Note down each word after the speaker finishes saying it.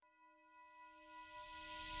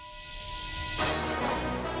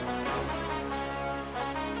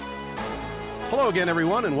Hello again,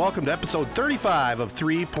 everyone, and welcome to episode 35 of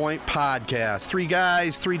 3 Point Podcast. 3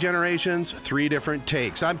 guys, 3 generations, 3 different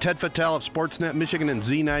takes. I'm Ted Fattel of Sportsnet Michigan and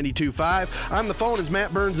Z92.5. On the phone is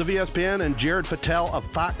Matt Burns of ESPN and Jared Fattel of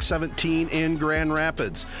Fox 17 in Grand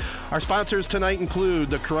Rapids. Our sponsors tonight include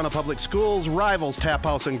the Corunna Public Schools, Rivals Tap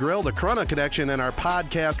House and Grill, the Corunna Connection, and our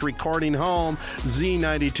podcast recording home,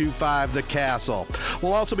 Z92.5 The Castle.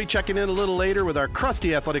 We'll also be checking in a little later with our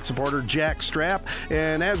crusty athletic supporter, Jack Strapp.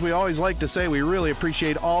 And as we always like to say, we really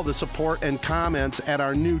appreciate all the support and comments at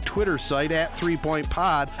our new Twitter site at 3 Point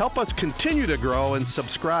Pod. Help us continue to grow and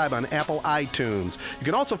subscribe on Apple iTunes. You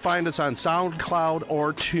can also find us on SoundCloud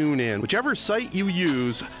or TuneIn. Whichever site you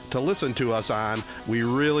use to listen to us on, we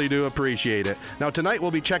really do appreciate it. Now, tonight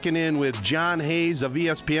we'll be checking in with John Hayes of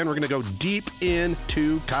ESPN. We're going to go deep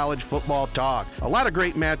into college football talk. A lot of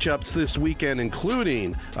great matchups this weekend,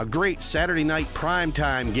 including a great Saturday night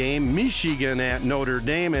primetime game, Michigan at Notre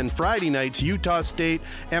Dame, and Friday night's Utah State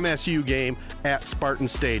MSU game at Spartan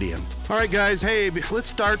Stadium. All right, guys, hey, let's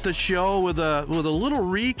start the show with a little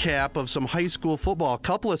recap of some high school football. A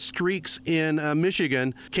couple of streaks in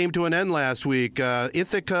Michigan came to an end last week.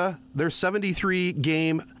 Ithaca, their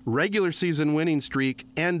 73-game regular season winning streak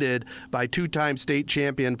ended by two-time state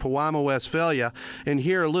champion Pewamo Westphalia. And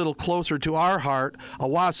here, a little closer to our heart,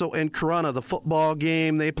 Owasso and Corunna, the football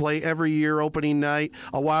game they play every year opening night.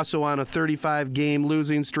 Owasso on a 35-game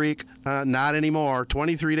losing streak. Not anymore.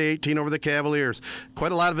 23-18 over the Cavaliers.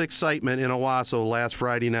 Quite a lot of excitement in Owasso last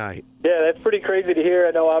Friday night. Yeah, that's pretty crazy to hear.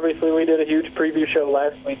 I know, obviously, we did a huge preview show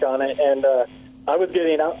last week on it, and I was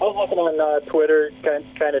looking on Twitter,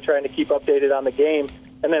 kind of trying to keep updated on the game,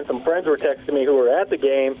 and then some friends were texting me who were at the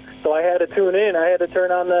game, so I had to tune in. I had to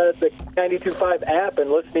turn on the 92.5 app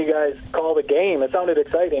and listen to you guys call the game. It sounded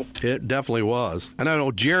exciting. It definitely was. And I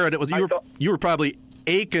know, Jared, you were probably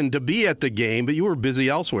aching to be at the game, but you were busy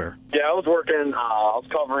elsewhere. Yeah, I was working. I was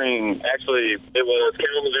covering, actually, it was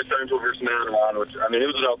Kalamazoo Central versus Manawan, which, I mean, it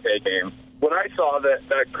was an okay game. When I saw that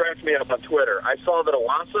cracked me up on Twitter, I saw that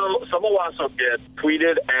some Owasso kid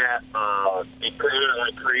tweeted at the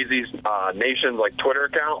Crazy Nation's Twitter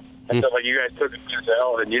account and said, you guys took it to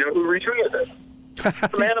yourself, and you know who retweeted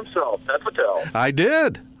it? The man himself, Ted Fattel. I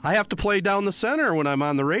did. I have to play down the center when I'm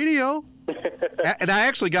on the radio. And I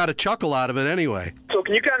actually got a chuckle out of it anyway. So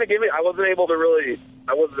can you kind of give me, I was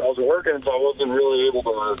working, so I wasn't really able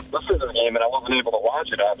to listen to the game, and I wasn't able to watch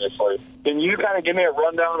it, obviously. Can you kind of give me a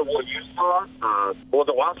rundown of what you saw? Was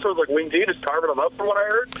it Wasso's wing T just carving them up from what I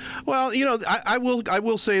heard? Well, I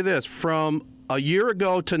will say this. From a year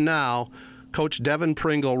ago to now, Coach Devin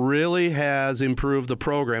Pringle really has improved the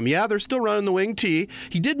program. Yeah, they're still running the wing T.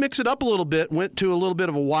 He did mix it up a little bit, went to a little bit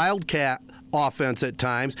of a wildcat offense at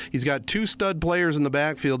times. He's got 2 stud players in the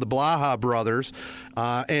backfield, the Blaha brothers,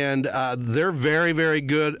 and they're very, very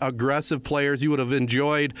good, aggressive players. You would have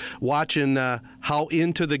enjoyed watching how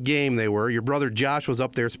into the game they were. Your brother Josh was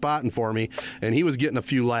up there spotting for me, and he was getting a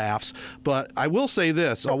few laughs. But I will say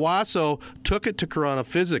this, Owasso took it to Corunna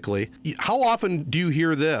physically. How often do you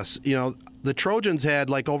hear this? The Trojans had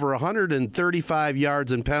over 135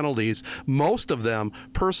 yards in penalties, most of them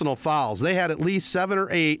personal fouls. They had at least 7 or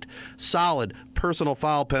 8 solid personal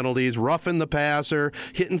foul penalties, roughing the passer,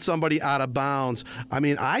 hitting somebody out of bounds. I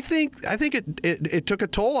mean, I think it took a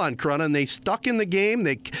toll on Corunna, and they stuck in the game.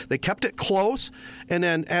 They kept it close, and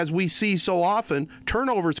then as we see so often,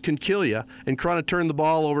 turnovers can kill you. And Corunna turned the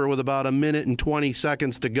ball over with about 1 minute and 20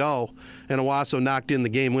 seconds to go, and Owasso knocked in the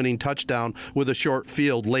game-winning touchdown with a short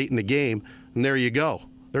field late in the game. And there you go.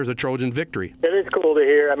 There's a Trojan victory. It is cool to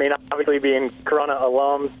hear. I mean, obviously being Corunna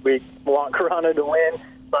alums, we want Corunna to win.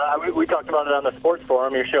 But we talked about it on the Sports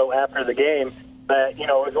Forum, your show after the game, that,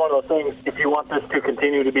 it's one of those things, if you want this to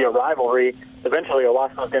continue to be a rivalry, eventually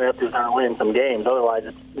Owasso's going to have to start winning some games. Otherwise,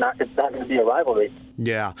 it's not going to be a rivalry.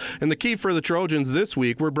 Yeah, and the key for the Trojans this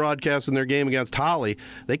week, we're broadcasting their game against Holly.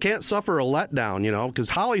 They can't suffer a letdown, because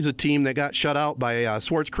Holly's a team that got shut out by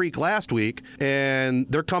Swartz Creek last week, and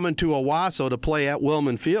they're coming to Owasso to play at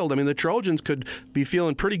Wilman Field. I mean, the Trojans could be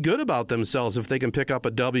feeling pretty good about themselves if they can pick up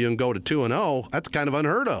a W and go to 2-0. That's kind of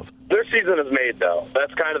unheard of. Their season is made, though.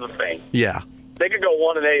 That's kind of the thing. Yeah. They could go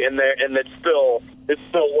 1-8 in there, and it's still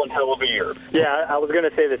one hell of a year. Yeah, I was going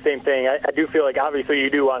to say the same thing. I do feel like obviously you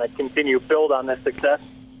do want to continue build on this success,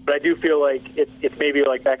 but I do feel like it's maybe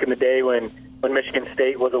like back in the day when Michigan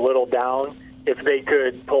State was a little down. If they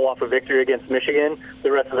could pull off a victory against Michigan,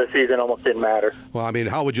 the rest of the season almost didn't matter. Well, I mean,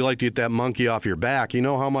 how would you like to get that monkey off your back? You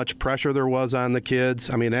know how much pressure there was on the kids?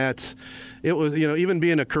 I mean, it was, even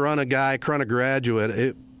being a Corunna guy, Corunna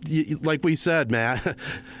graduate, like we said, Matt,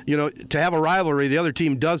 to have a rivalry, the other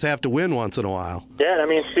team does have to win once in a while. Yeah, I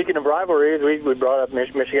mean, speaking of rivalries, we brought up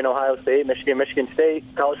Michigan, Ohio State, Michigan State.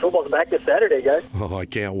 College football's back this Saturday, guys. Oh, I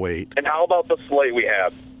can't wait. And how about the slate we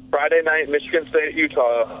have? Friday night, Michigan State,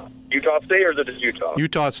 Utah. Utah State, or is it just Utah?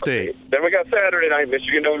 Utah State. Okay. Then we got Saturday night,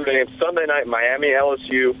 Michigan, Notre Dame. Sunday night, Miami,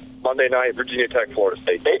 LSU. Monday night, Virginia Tech, Florida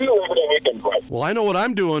State. Maybe a little bit of weekend break. Well, I know what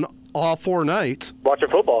I'm doing all 4 nights. Watching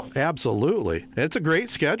football. Absolutely. It's a great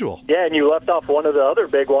schedule. Yeah, and you left off one of the other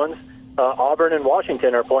big ones. Auburn and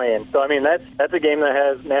Washington are playing. So, I mean, that's a game that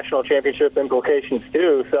has national championship implications,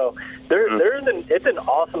 too. So it's an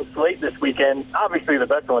awesome slate this weekend. Obviously, the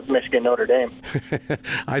best one's Michigan, Notre Dame.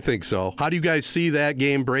 I think so. How do you guys see that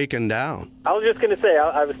game breaking down? I was just going to say,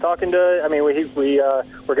 I was talking to, I mean, we're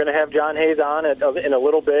going to have John Hayes on in a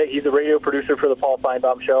little bit. He's a radio producer for the Paul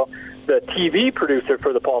Feinbaum Show, the TV producer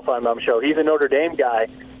for the Paul Feinbaum Show. He's a Notre Dame guy.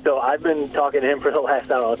 So I've been talking to him for the last,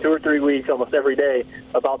 2 or 3 weeks, almost every day,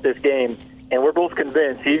 about this game. And we're both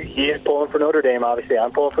convinced. He is pulling for Notre Dame, obviously.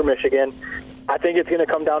 I'm pulling for Michigan. I think it's going to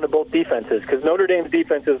come down to both defenses because Notre Dame's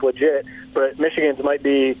defense is legit, but Michigan's might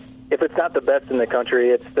be, if it's not the best in the country,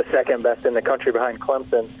 it's the second best in the country behind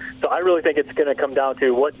Clemson. So I really think it's going to come down to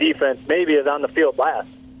what defense maybe is on the field last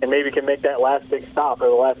and maybe can make that last big stop or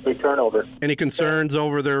the last big turnover. Any concerns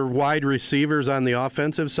over their wide receivers on the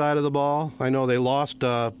offensive side of the ball? I know they lost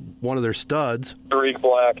one of their studs. Tariq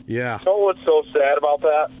Black. Yeah. You know what's so sad about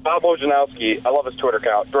that? Bob Ojanowski, I love his Twitter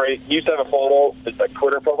account. Great. He used to have a photo, it's like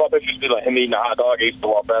Twitter profile picture, used to be like him eating a hot dog. I used to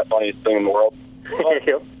love that. Funniest thing in the world.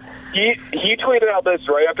 He tweeted out this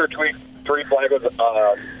right after Tariq Black was,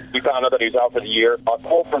 we found out that he was out for the year. A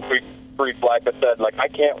quote from Tariq Black that said, like, I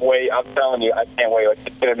can't wait. I'm telling you, I can't wait. Like,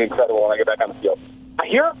 it's going to be incredible when I get back on the field. I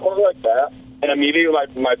hear a quote like that, and immediately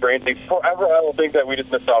my brain thinks, forever I will think that we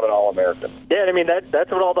just missed out on All-American. Yeah, I mean,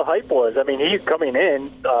 that's what all the hype was. I mean, he's coming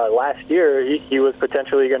in last year. He was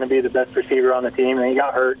potentially going to be the best receiver on the team, and he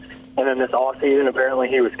got hurt. And then this offseason, apparently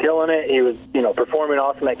he was killing it. He was, performing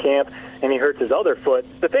awesome at camp, and he hurts his other foot.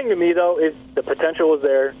 The thing to me, though, is the potential was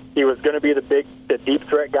there. He was going to be the deep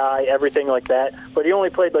threat guy, everything like that. But he only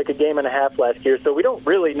played like a game and a half last year, so we don't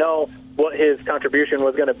really know what his contribution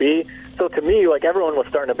was going to be. So to me, like, everyone was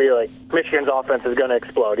starting to be like, Michigan's offense is going to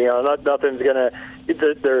explode. Nothing's going to –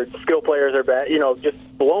 their skill players are bad. Just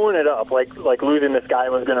blowing it up, like losing this guy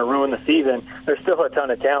was going to ruin the season. There's still a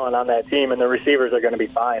ton of talent on that team, and the receivers are going to be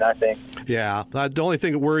fine, I think. Yeah. The only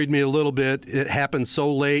thing that worried me a little bit, it happened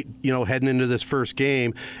so late, heading into this first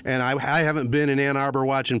game, and I haven't been in Ann Arbor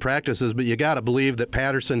watching practices, but you got to believe that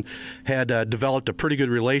Patterson had developed a pretty good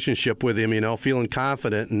relationship with him, feeling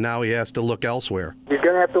confident, and now he has to look elsewhere. He's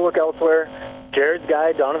going to have to look elsewhere. Jared's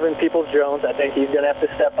guy, Donovan Peoples-Jones, I think he's going to have to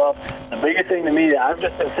step up. The biggest thing to me that I've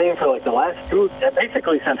just been saying for like the last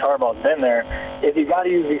basically since Harbaugh's been there, is you got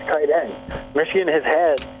to use these tight ends. Michigan has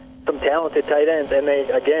had some talented tight ends, and they,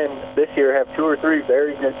 again, this year have 2 or 3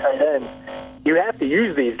 very good tight ends. You have to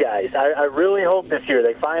use these guys. I really hope this year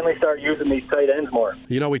they finally start using these tight ends more.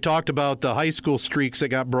 We talked about the high school streaks that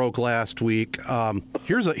got broke last week.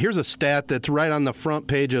 Here's a stat that's right on the front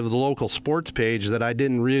page of the local sports page that I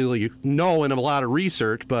didn't really know in a lot of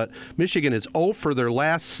research, but Michigan is 0 for their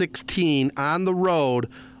last 16 on the road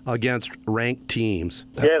against ranked teams.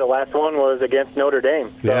 Yeah, the last one was against Notre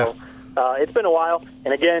Dame. So it's been a while.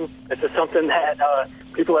 And again, this is something that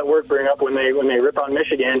people at work bring up when they rip on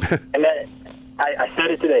Michigan, and that I said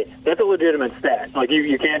it today. That's a legitimate stat. Like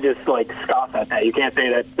you can't just scoff at that. You can't say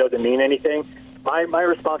that doesn't mean anything. My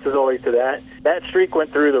response is always to that. That streak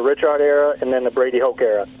went through the Richard era and then the Brady Hoke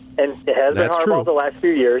era, and it has been Harbaugh the last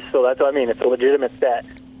few years. So that's what I mean. It's a legitimate stat.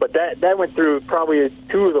 But that went through probably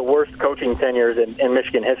 2 of the worst coaching tenures in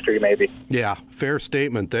Michigan history, maybe. Yeah, fair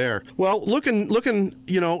statement there. Well, looking,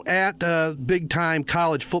 at big-time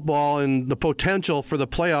college football and the potential for the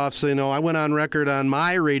playoffs, I went on record on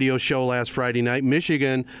my radio show last Friday night.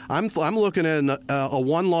 Michigan, I'm looking at a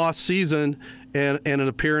one-loss season and an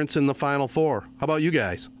appearance in the Final Four. How about you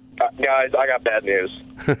guys? Guys, I got bad news.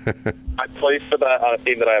 I placed the bet on a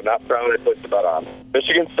team that I am not proud I placed the bet on.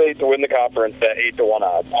 Michigan State to win the conference at 8-1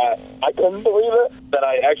 odds. I couldn't believe it that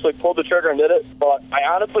I actually pulled the trigger and did it, but I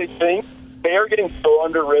honestly think they are getting so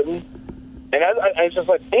underwritten. And it's just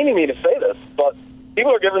paining me to say this, but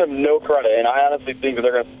people are giving them no credit, and I honestly think that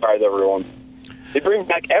they're going to surprise everyone. They bring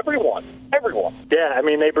back everyone. Yeah, I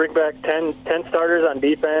mean, they bring back 10 starters on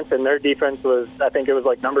defense, and their defense was, I think it was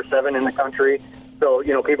number 7 in the country. So,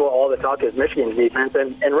 people, all the talk is Michigan's defense,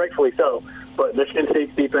 and rightfully so. But Michigan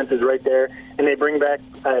State's defense is right there. And they bring back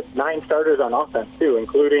 9 starters on offense, too,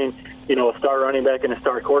 including, a star running back and a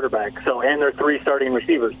star quarterback. So, and their 3 starting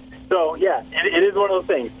receivers. So, yeah, it is one of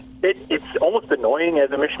those things. it's almost annoying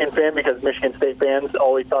as a Michigan fan because Michigan State fans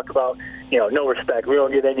always talk about, no respect. We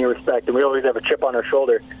don't get any respect, and we always have a chip on our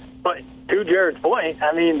shoulder. But to Jared's point,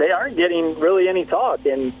 I mean, they aren't getting really any talk,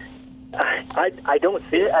 and I don't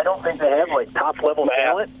see it. I don't think they have top-level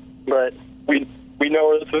talent, but we know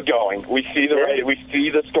where this is going. We see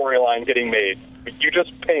the storyline getting made. You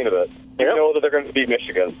just painted it. You know that they're going to beat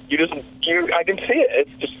Michigan. I can see it.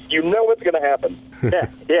 It's just what's going to happen.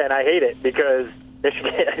 Yeah, and I hate it because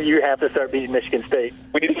Michigan, you have to start beating Michigan State.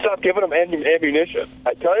 We need to stop giving them ammunition.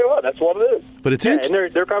 I tell you what, that's what it is. But it's and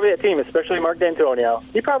they're probably a team, especially Mark D'Antonio.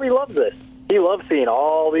 He probably loves this. He loves seeing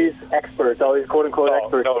all these experts, all these quote-unquote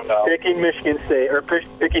experts, picking Michigan State, or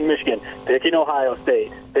picking Michigan, picking Ohio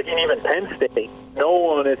State, picking even Penn State. No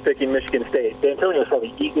one is picking Michigan State. D'Antonio's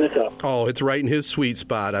probably eating this up. Oh, it's right in his sweet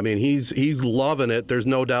spot. I mean, he's loving it. There's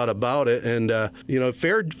no doubt about it. And,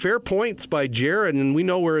 fair points by Jared, and we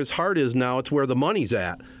know where his heart is now. It's where the money's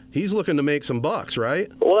at. He's looking to make some bucks,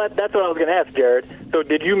 right? Well, that's what I was going to ask, Jared. So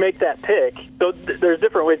did you make that pick? So there's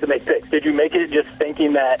different ways to make picks. Did you make it just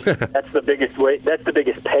thinking that that's the biggest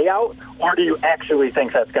payout, or do you actually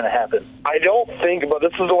think that's going to happen? I don't think, but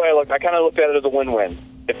this is the way I look. I kind of looked at it as a win-win.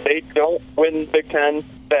 If they don't win the Big Ten,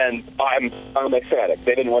 then I'm ecstatic.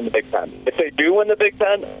 They didn't win the Big Ten. If they do win the Big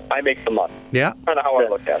Ten, I make some money. Yeah. Kind of how I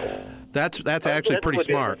look at it. That's actually pretty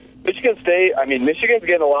smart. Michigan State, Michigan's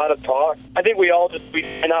getting a lot of talk. I think we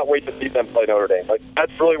cannot wait to see them play Notre Dame.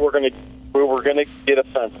 That's really where we're gonna get a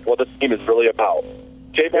sense of what this team is really about.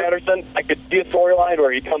 Jay Patterson, I could see a storyline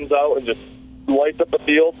where he comes out and just lights up the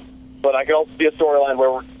field, but I could also see a storyline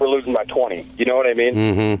where we're losing by 20. You know what I mean?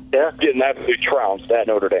 Mm-hmm. Yeah. Getting absolutely trounced at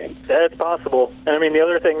Notre Dame. That's possible. And the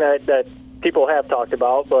other thing that people have talked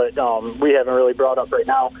about, but we haven't really brought up right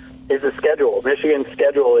now, is the schedule. Michigan's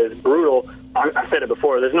schedule is brutal. I said it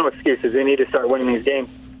before. There's no excuses. They need to start winning these games.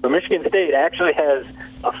 But Michigan State actually has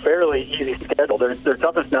a fairly easy schedule. Their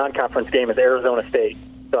toughest non-conference game is Arizona State.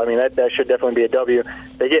 So, that should definitely be a W.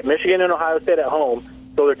 They get Michigan and Ohio State at home.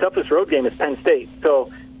 So their toughest road game is Penn State.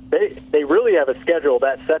 So they really have a schedule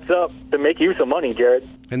that sets up to make you some money, Jared.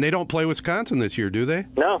 And they don't play Wisconsin this year, do they?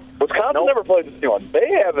 No. Wisconsin never plays anyone.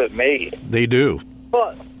 They have it made. They do.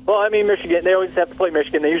 Well, Michigan, they always have to play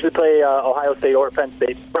Michigan. They usually play Ohio State or Penn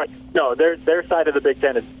State. Right. No, their side of the Big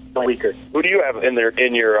Ten is weaker. Who do you have in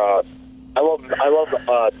your I love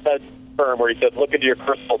Ted's term where he says, look into your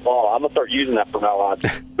crystal ball. I'm going to start using that from now on.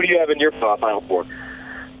 Who do you have in your Final Four?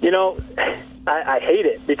 I hate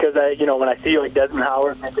it because, when I see Desmond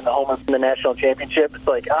Howard making the homer in the national championship, it's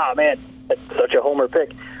like, man, that's such a homer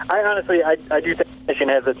pick. I do think Michigan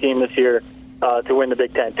has a team this year to win the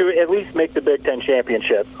Big Ten, to at least make the Big Ten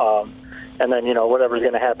championship. And then, whatever's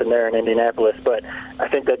going to happen there in Indianapolis. But I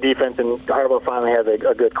think that defense, and Harbaugh finally has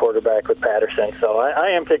a good quarterback with Patterson. So I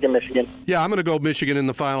am picking Michigan. Yeah, I'm going to go Michigan in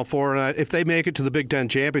the Final Four. And if they make it to the Big Ten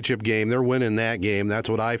championship game, they're winning that game. That's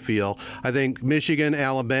what I feel. I think Michigan,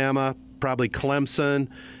 Alabama, probably Clemson,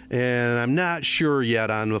 and I'm not sure yet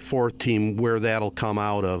on the fourth team where that'll come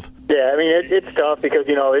out of. Yeah, it's tough because,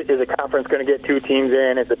 is a conference going to get two teams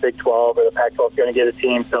in? Is the Big 12 or the Pac-12 going to get a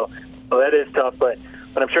team? So that is tough. But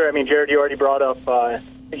I'm sure, Jared, you already brought up,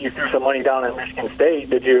 you threw some money down at Michigan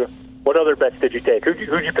State. What other bets did you take? Who'd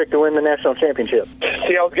you pick to win the national championship?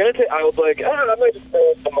 See, I was like, I might just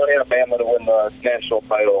throw some money on Bama to win the national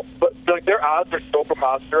title. But their odds are so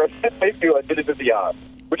preposterous. They feel like it is the odds,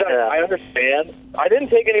 which I understand. I didn't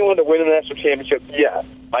take anyone to win the national championship yet.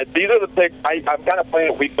 These are the picks. I'm kind of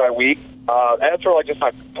playing it week by week. As for just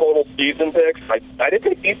my total season picks, I did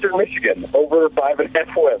take Eastern Michigan over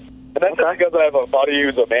 5.5 wins. And that's just because I have a buddy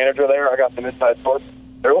who's a manager there. I got some inside source.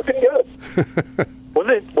 They're looking good.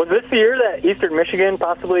 Was this the year that Eastern Michigan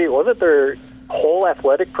wasn't their whole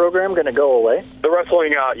athletic program going to go away? The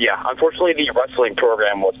wrestling, unfortunately the wrestling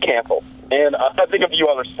program was canceled. And I think a few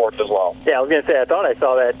other sports as well. Yeah, I was going to say, I thought I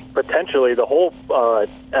saw that potentially the whole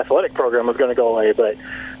athletic program was going to go away, but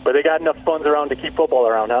they got enough funds around to keep football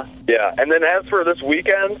around, huh? Yeah, and then as for this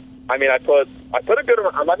weekend, I put a good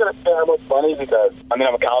amount. I'm not going to say how much money because, I'm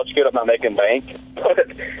a college kid. I'm not making bank. But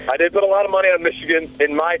I did put a lot of money on Michigan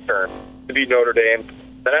in my turn to beat Notre Dame.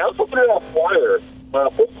 And I also put in a flyer,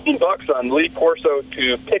 $15 on Lee Corso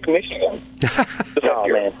to pick Michigan. Oh,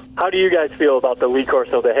 man. How do you guys feel about the Lee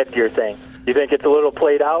Corso, the headgear thing? Do you think it's a little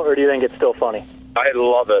played out, or do you think it's still funny? I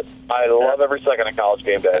love it. I love every second of College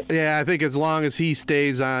Game Day. Yeah, I think as long as he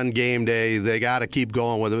stays on game day, they got to keep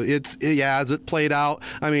going with it. As it played out,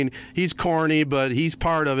 he's corny, but he's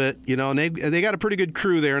part of it, and they got a pretty good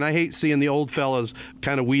crew there, and I hate seeing the old fellas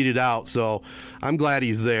kind of weeded out, so I'm glad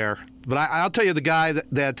he's there. But I'll tell you, the guy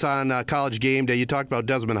that's on College Game Day, you talked about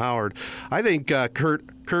Desmond Howard. I think Kurt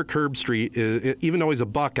Kirk Herbstreit, even though he's a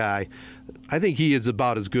Buckeye, I think he is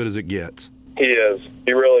about as good as it gets. He is.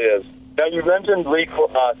 He really is. Now, you mentioned Lee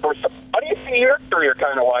Corso. How do you see your career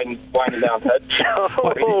kind of winding down, Ted?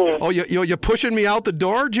 Oh, you're pushing me out the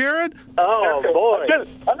door, Jared? Oh, boy.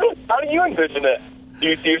 How do you envision it? Do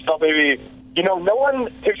you see yourself maybe, no one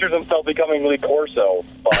pictures himself becoming Lee Corso,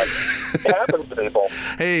 but it happens to people.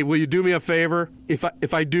 Hey, will you do me a favor?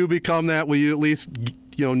 If I do become that, will you at least,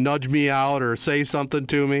 nudge me out or say something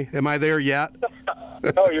to me? Am I there yet?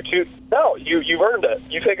 No, you've earned it.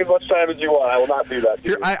 You take as much time as you want. I will not do that to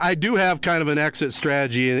you. I do have kind of an exit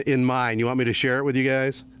strategy in mind. You want me to share it with you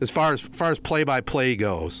guys? As far as play-by-play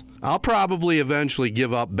goes, I'll probably eventually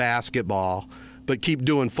give up basketball, but keep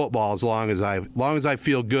doing football as long as I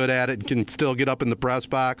feel good at it and can still get up in the press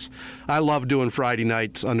box. I love doing Friday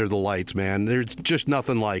nights under the lights, man. There's just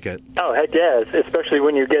nothing like it. Oh, heck yes, especially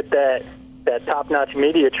when you get that top-notch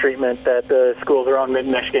media treatment that the schools around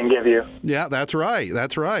Mid-Michigan give you. Yeah, that's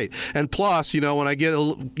right. And plus, when I get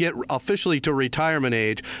officially to retirement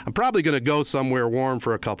age, I'm probably going to go somewhere warm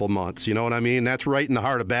for a couple months. You know what I mean? That's right in the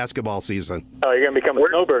heart of basketball season. Oh, you're going to become a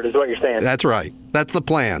snowbird is what you're saying. That's right. That's the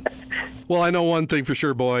plan. Well, I know one thing for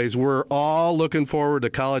sure, boys. We're all looking forward to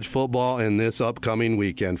college football in this upcoming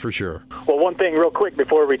weekend, for sure. Well, one thing real quick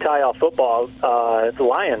before we tie off football, the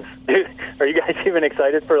Lions. Are you guys even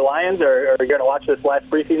excited for the Lions, or are you going to watch this last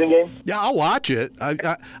preseason game? Yeah, I'll watch it.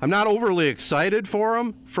 I'm not overly excited for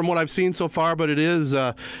them from what I've seen so far, but it is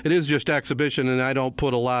just exhibition, and I don't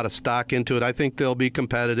put a lot of stock into it. I think they'll be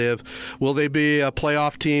competitive. Will they be a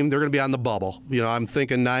playoff team? They're going to be on the bubble. I'm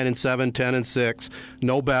thinking 9-7, 10-6,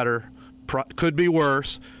 no better. Could be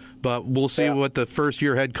worse, but we'll see what the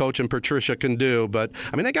first-year head coach and Patricia can do. But,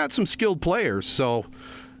 they got some skilled players. So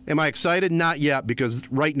am I excited? Not yet, because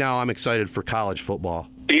right now I'm excited for college football.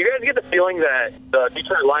 Do you guys get the feeling that the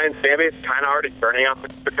Detroit Lions fan base is kind of already turning off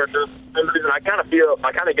Patricia? I kind of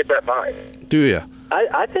get that vibe. Do you?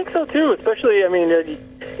 I think so, too, especially,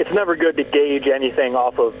 it's never good to gauge anything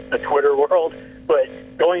off of the Twitter world, but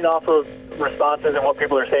going off of responses and what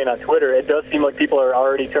people are saying on Twitter, it does seem like people are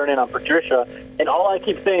already turning on Patricia. And all I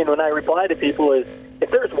keep saying when I reply to people is, if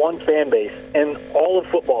there's one fan base in all of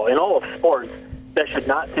football, in all of sports, that should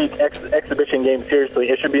not take exhibition games seriously,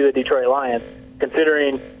 it should be the Detroit Lions,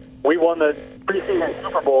 considering we won the preseason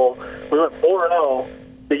Super Bowl. We went 4-0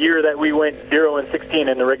 the year that we went 0-16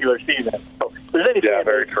 in the regular season. So if there's any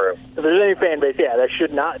very true. If there's any fan base, that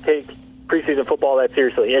should not take preseason football that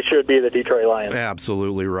seriously. It should be the Detroit Lions.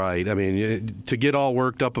 Absolutely right. To get all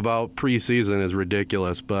worked up about preseason is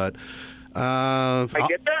ridiculous, but I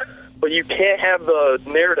get that, but you can't have the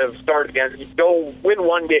narrative start against. You go win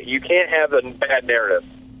one game. You can't have a bad narrative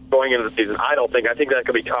going into the season. I don't think. I think that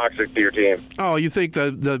could be toxic to your team. Oh, you think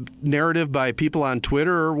the narrative by people on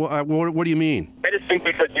Twitter, or what do you mean? I just think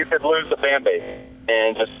because you could lose the fan base,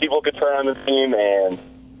 and just people could turn on the team, and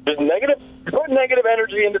just put negative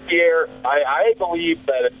energy into the air. I believe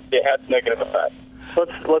that it has negative effects.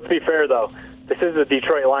 Let's be fair though. This is the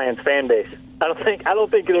Detroit Lions fan base. I don't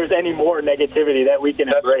think there's any more negativity that we can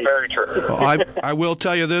embrace. That's very true. Well, I will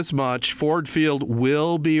tell you this much: Ford Field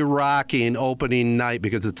will be rocking opening night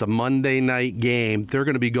because it's a Monday night game. They're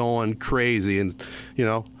going to be going crazy, and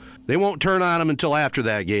they won't turn on them until after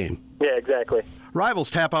that game. Yeah, exactly.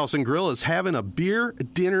 Rivals Tap House and Grill is having a beer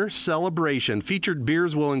dinner celebration. Featured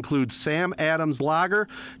beers will include Sam Adams Lager,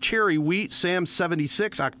 Cherry Wheat, Sam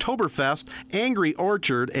 76, Oktoberfest, Angry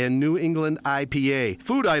Orchard, and New England IPA.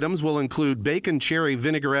 Food items will include bacon cherry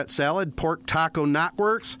vinaigrette salad, pork taco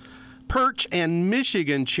knotworks, perch, and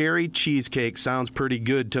Michigan cherry cheesecake. Sounds pretty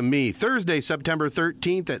good to me. Thursday, September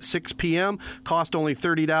 13th at 6 p.m. Cost only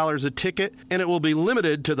 $30 a ticket, and it will be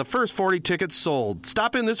limited to the first 40 tickets sold.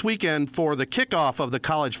 Stop in this weekend for the kickoff of the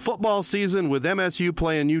college football season with MSU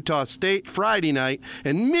playing Utah State Friday night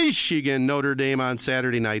and Michigan Notre Dame on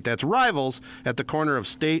Saturday night. That's Rivals at the corner of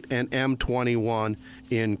State and M21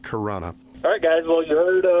 in Corunna. All right, guys. Well, you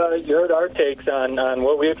heard our takes on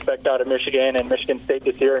what we expect out of Michigan and Michigan State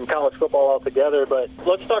this year and college football altogether. But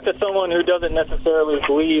let's talk to someone who doesn't necessarily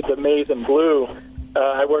bleed the maize and blue.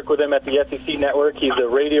 I work with him at the SEC Network. He's a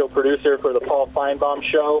radio producer for the Paul Feinbaum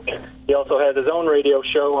Show. He also has his own radio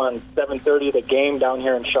show on 7:30 The Game down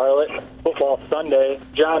here in Charlotte, Football Sunday.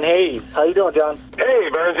 John Hayes. How you doing, John? Hey,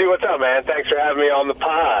 Bernsey. What's up, man? Thanks for having me on the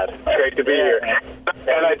pod. It's great to be here.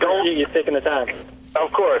 And I don't appreciate you taking the time.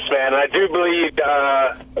 Of course, man. I do bleed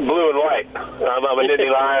blue and white. I'm a Nittany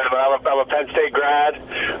Lion. I'm a Penn State grad.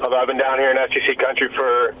 I've been down here in SEC country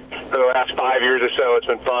for the last 5 years or so. It's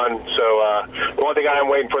been fun. So the one thing I'm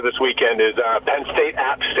waiting for this weekend is Penn State,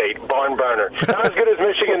 App State, barn burner. Not as good as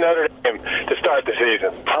Michigan, Notre Dame to start the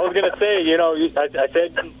season. I was going to say, I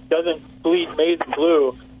said it doesn't bleed maize and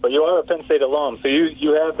blue, but you are a Penn State alum, so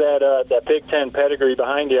you have that Big Ten pedigree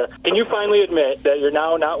behind you. Can you finally admit that you're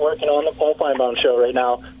now not working on the Paul Feinbaum show right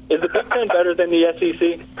now? Is the Big Ten better than the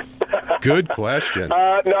SEC? Good question.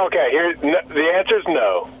 No, okay. The answer is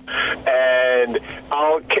no, and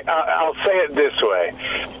I'll say it this way.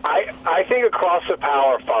 I think across the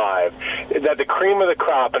Power Five that the cream of the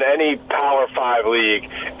crop in any Power Five league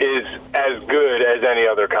is as good as any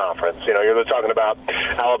other conference. You're talking about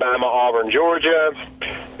Alabama, Auburn, Georgia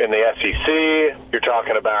in the SEC. You're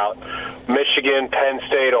talking about Michigan, Penn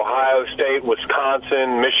State, Ohio State,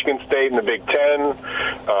 Wisconsin, Michigan State in the Big Ten.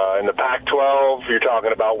 In the Pac-12, you're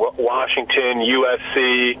talking about Washington,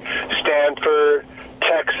 USC, Stanford,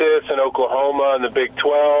 Texas, and Oklahoma in the Big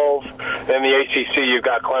 12. In the ACC, you've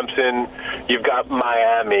got Clemson, you've got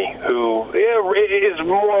Miami, who is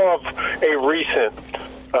more of a recent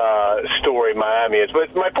story, Miami is.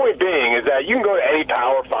 But my point being is that you can go to any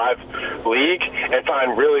Power 5 league and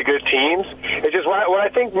find really good teams. It's just what I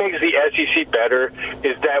think makes the SEC better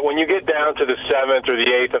is that when you get down to the 7th or the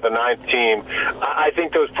 8th or the 9th team, I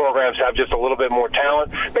think those programs have just a little bit more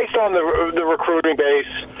talent based on the recruiting base,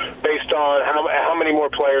 based on how many more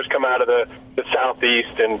players come out of the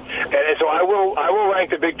Southeast, and so I will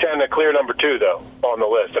rank the Big Ten a clear number 2 though on the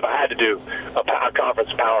list if I had to do a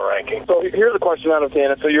conference power ranking. So here's a question out of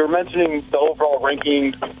Canada. So you were mentioning the overall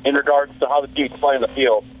ranking in regards to how the teams play in the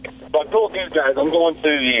field. So I told you guys I'm going to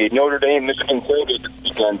the Notre Dame Michigan tailgate this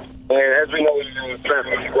weekend, and as we know, you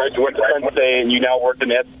graduated to Penn State and you now work in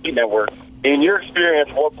the SEC network. In your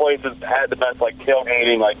experience, what places had the best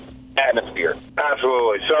tailgating atmosphere?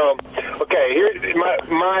 Absolutely. So, okay, here's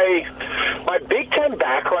my Big Ten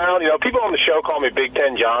background. People on the show call me Big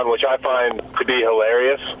Ten John, which I find to be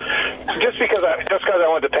hilarious. Just because I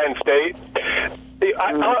went to Penn State.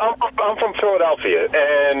 I'm from Philadelphia,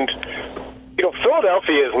 and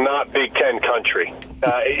Philadelphia is not Big Ten country.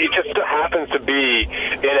 It just happens to be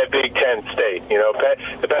in a Big Ten state.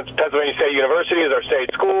 The Pennsylvania State University is our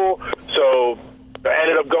state school, so I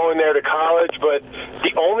ended up going there to college, but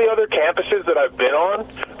the only other campuses that I've been on,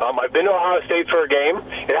 I've been to Ohio State for a game.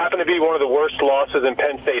 It happened to be one of the worst losses in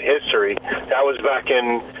Penn State history. That was back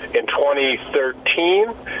in 2013.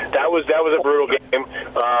 That was a brutal game,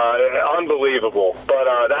 unbelievable. But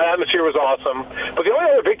that atmosphere was awesome. But the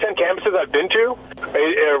only other Big Ten campuses I've been to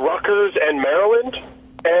are Rutgers and Maryland,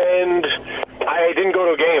 and I didn't go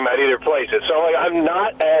to a game at either places. So I'm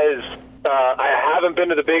not as I haven't been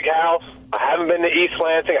to the Big House. I haven't been to East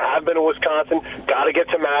Lansing. I haven't been to Wisconsin. Got to get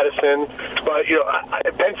to Madison. But,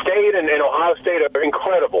 Penn State and Ohio State are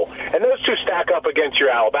incredible. And those two stack up against your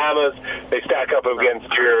Alabamas. They stack up against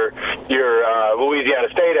your Louisiana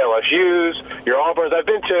State, LSU's, your Auburns. I've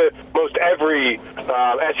been to most every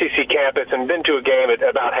SEC campus and been to a game at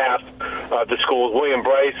about half the schools, William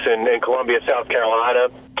Bryce in Columbia, South Carolina.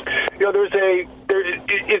 There's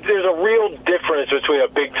a real difference between a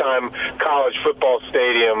big-time college football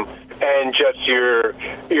stadium and just your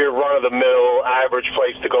run-of-the-mill average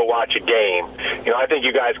place to go watch a game. I think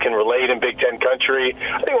you guys can relate in Big Ten country.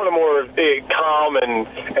 I think one of the more calm and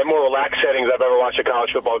more relaxed settings I've ever watched a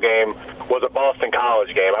college football game was a Boston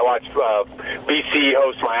College game. I watched BC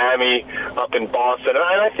host Miami up in Boston,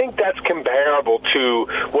 and I think that's comparable to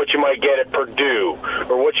what you might get at Purdue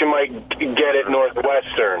or what you might get at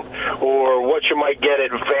Northwestern or what you might get at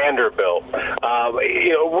Vanderbilt.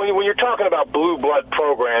 When you're talking about blue blood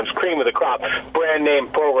programs, cream of the crop, brand name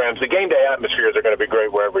programs, the game day atmospheres are going to be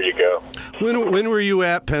great wherever you go. When were you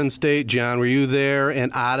at Penn State, John? Were you there and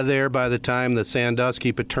out of there by the time the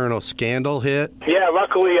Sandusky Paterno scandal hit? Yeah,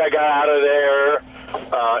 luckily I got out of there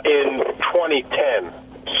in 2010.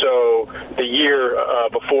 So the year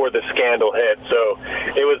before the scandal hit. So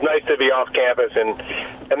it was nice to be off campus, and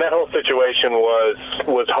that whole situation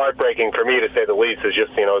was heartbreaking for me, to say the least. As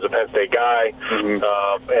just as a Penn State guy,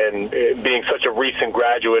 and being such a recent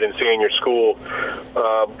graduate and seeing your school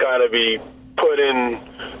kind of be put in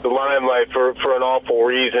the limelight for an awful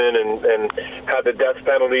reason, and have the death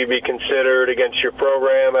penalty be considered against your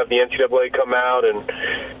program, have the NCAA come out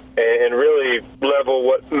and really level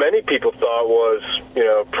what many people thought was,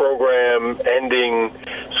 program-ending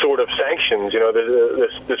sort of sanctions.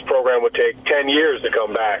 This program would take 10 years to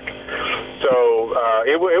come back. So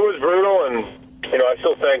it was brutal, and I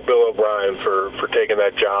still thank Bill O'Brien for taking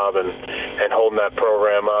that job and holding that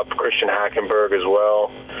program up. Christian Hackenberg as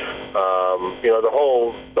well.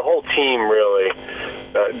 The whole team really.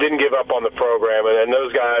 didn't give up on the program, and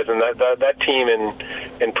those guys and that team in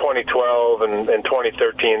 2012 and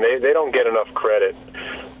 2013, they don't get enough credit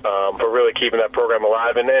for really keeping that program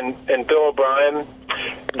alive. And Bill O'Brien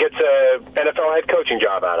gets a NFL head coaching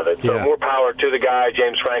job out of it. So more power to the guy.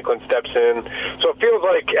 James Franklin steps in. So it feels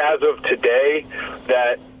like as of today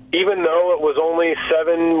that even though it was only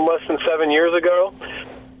less than 7 years ago,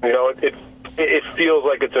 it feels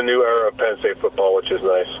like it's a new era of Penn State football, which is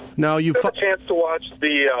nice. Now you had a chance to watch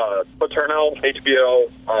the Paterno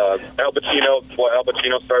HBO Al Pacino, what Al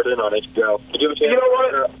Pacino started on HBO. Did you have a chance? You know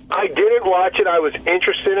what? I didn't watch it. I was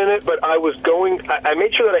interested in it, but I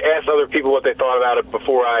made sure that I asked other people what they thought about it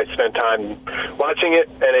before I spent time watching it,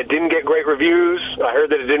 and it didn't get great reviews. I heard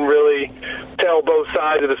that it didn't really tell both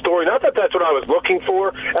sides of the story. Not that that's what I was looking for.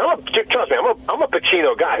 And trust me, I'm a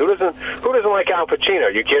Pacino guy. Who doesn't like Al Pacino?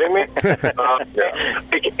 Are you kidding me?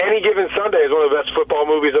 Any Given Sunday is one of the best football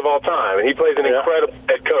movies of all time, and he plays an incredible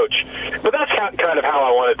head coach. But that's kind of how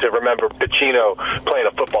I wanted to remember Pacino playing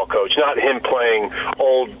a football coach, not him playing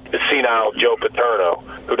old senile Joe Paterno,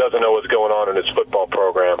 who doesn't know what's going on in his football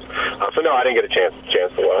program. So no, I didn't get a chance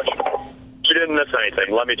to watch. You didn't miss anything.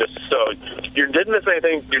 So if you didn't miss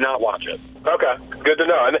anything, do not watch it. Okay, good to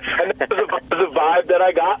know. And that was the vibe that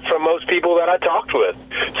I got from most people that I talked with.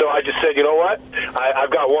 So I just said, you know what?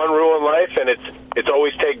 I've got one rule in life, and it's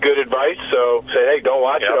always take good advice. So say, hey, don't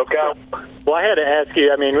watch it, okay? Well, I had to ask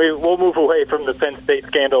you, we'll move away from the Penn State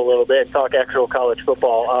scandal a little bit and talk actual college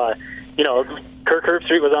football. Kirk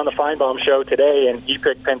Herbstreit was on the Feinbaum show today, and he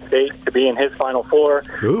picked Penn State to be in his Final Four.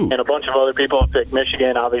 Ooh. And a bunch of other people have picked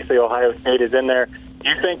Michigan. Obviously, Ohio State is in there. Do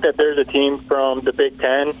you think that there's a team from the Big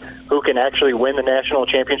Ten who can actually win the national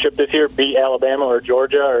championship this year, beat Alabama or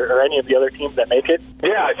Georgia or any of the other teams that make it?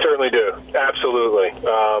 Yeah, I certainly do. Absolutely.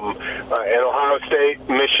 And Ohio State,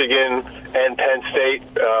 Michigan, and Penn State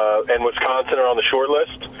and Wisconsin are on the short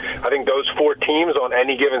list. I think those four teams on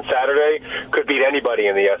any given Saturday could beat anybody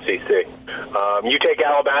in the SEC. You take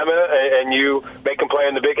Alabama and you make them play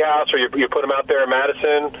in the Big House, or you put them out there in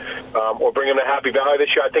Madison, or bring them to Happy Valley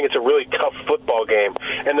this year. I think it's a really tough football game.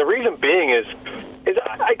 And the reason being is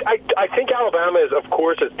I think Alabama is, of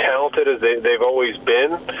course, as talented as they've always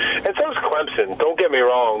been, and so is Clemson. Don't get me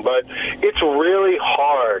wrong, but it's really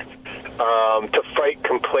hard to fight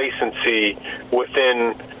complacency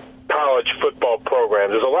within college football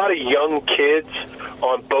programs. There's a lot of young kids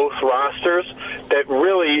on both rosters that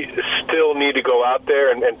really still need to go out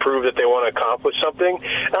there and prove that they want to accomplish something.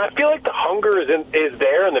 And I feel like the hunger is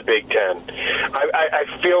there in the Big Ten. I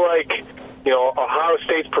feel like Ohio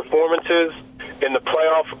State's performances in the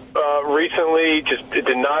playoff recently just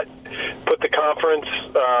did not put the conference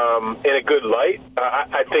in a good light.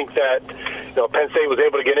 I think that Penn State was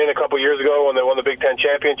able to get in a couple years ago when they won the Big Ten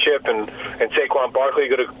championship, and Saquon Barkley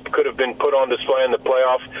could have been put on display in the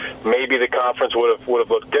playoff. Maybe the conference would have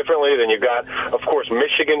looked differently. Then you've got, of course,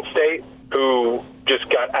 Michigan State, who just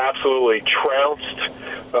got absolutely trounced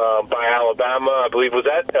by Alabama. I believe was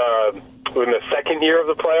that in the second year of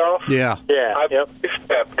the playoff. Yeah.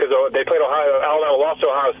 Because they played Alabama lost to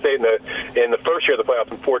Ohio State in the first year of the playoff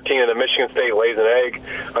in 2014, and then Michigan State lays an egg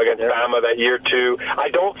against Bama that year too. I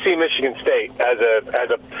don't see Michigan State as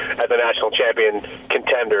a national champion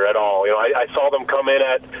contender at all. I saw them come in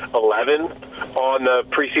at 11 on the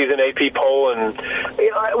preseason AP poll, and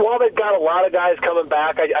while they've got a lot of guys coming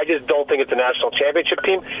back, I just don't think it's a national championship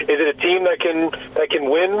team. Is it a team that can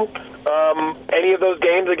win any of those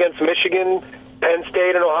games against Michigan, Penn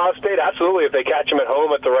State, and Ohio State? Absolutely, if they catch them at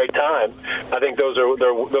home at the right time. I think those are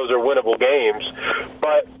winnable games.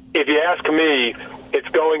 But if you ask me, it's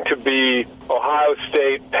going to be Ohio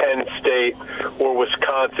State, Penn State, or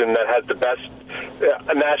Wisconsin that has the best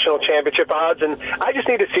national championship odds. And I just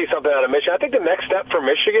need to see something out of Michigan. I think the next step for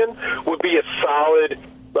Michigan would be a solid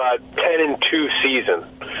 10-2 season,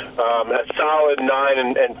 a solid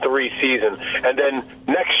 9-3 season, and then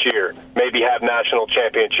next year maybe have national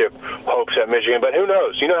championship hopes at Michigan. But who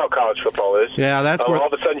knows? You know how college football is. Yeah, that's all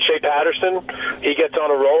of a sudden Shea Patterson, he gets on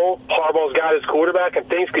a roll. Harbaugh's got his quarterback, and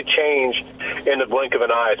things could change in the blink of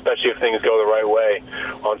an eye, especially if things go the right way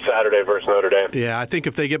on Saturday versus Notre Dame. Yeah, I think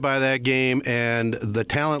if they get by that game and the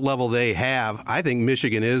talent level they have, I think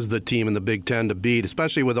Michigan is the team in the Big Ten to beat,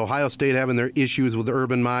 especially with Ohio State having their issues with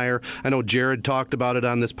Urban Meyer. I know Jared talked about it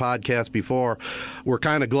on this podcast before. We're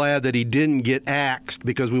kind of glad that he didn't get axed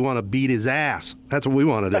because we want to beat his ass. That's what we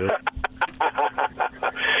want to do.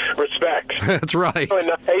 Respect. That's right. And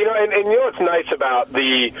what's nice about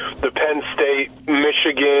the Penn State,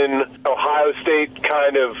 Michigan, Ohio State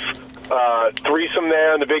kind of threesome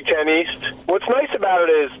there in the Big Ten East? What's nice about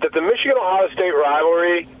it is that the Michigan-Ohio State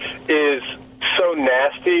rivalry is so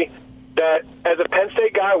nasty that as a Penn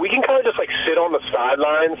State guy, we can kind of just like sit on the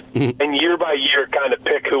sidelines and year by year kind of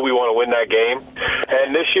pick who we want to win that game.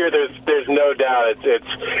 And this year, there's no doubt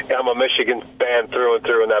I'm a Michigan fan through and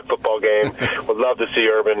through in that football game. Would love to see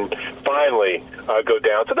Urban finally go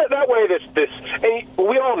down. So that way, and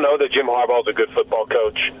we all know that Jim Harbaugh is a good football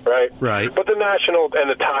coach, right? Right. But the national and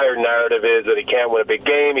the entire narrative is that he can't win a big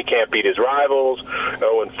game, he can't beat his rivals,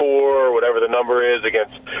 0-4, whatever the number is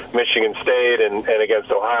against Michigan State and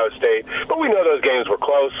against Ohio State. But we know those games were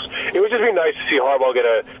close. It would just be nice to see Harbaugh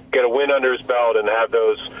get a win under his belt and have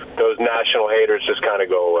those national haters just kind of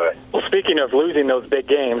go away. Well, speaking of losing those big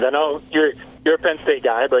games, I know you're a Penn State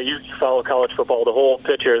guy, but you follow college football, the whole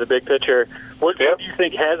picture, the big picture. What do you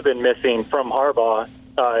think has been missing from Harbaugh?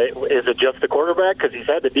 Is it just the quarterback? Because he's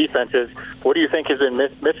had the defenses. What do you think has been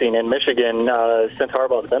missing in Michigan since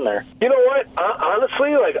Harbaugh's been there? You know what?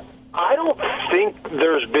 Honestly, I don't think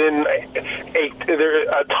there's been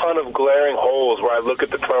a ton of glaring holes where I look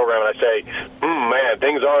at the program and I say, man,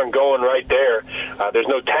 things aren't going right there. There's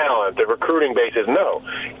no talent. The recruiting base is no.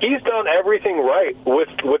 He's done everything right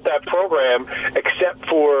with that program except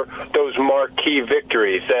for those marquee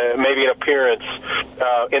victories, maybe an appearance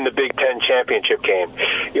in the Big Ten championship game.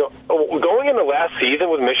 Going into last season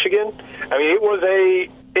with Michigan, I mean, it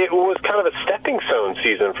was kind of a stepping stone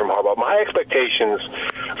season from Harbaugh. My expectations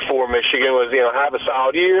for Michigan was, have a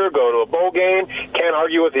solid year, go to a bowl game. Can't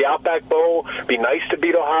argue with the Outback Bowl. Be nice to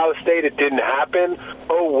beat Ohio State. It didn't happen.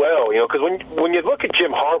 Oh, well, because when you look at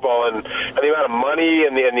Jim Harbaugh and the amount of money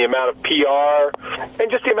and the amount of PR and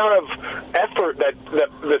just the amount of effort that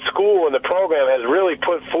the school and the program has really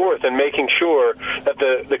put forth in making sure that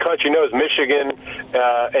the country knows Michigan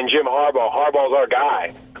and Jim Harbaugh's our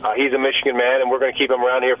guy. He's a Michigan man, and we're going to keep him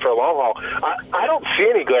around here for a long haul. I don't see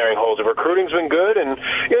any glaring holes. The recruiting's been good, and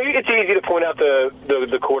it's easy to point out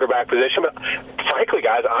the quarterback position. But frankly,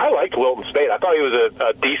 guys, I liked Wilton Speight. I thought he was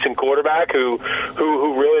a decent quarterback who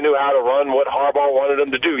really knew how to run what Harbaugh wanted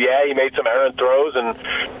him to do. Yeah, he made some errant throws,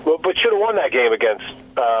 but should have won that game against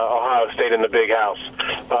Ohio State in the Big House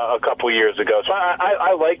a couple years ago. So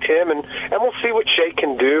I liked him, and we'll see what Shea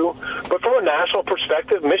can do. But from a national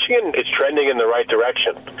perspective, Michigan is trending in the right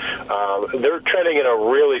direction. They're trending in a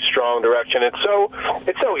really strong direction. It's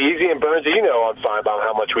so easy, and Burns, on Feinbaum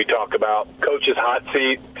how much we talk about coach's hot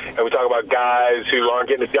seat, and we talk about guys who aren't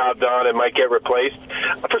getting the job done and might get replaced.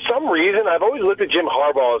 For some reason, I've always looked at Jim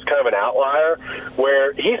Harbaugh as kind of an outlier,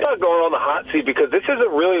 where he's not going on the hot seat because this is a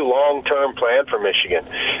really long-term plan for Michigan.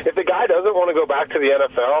 If the guy doesn't want to go back to the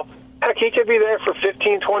NFL, heck, he could be there for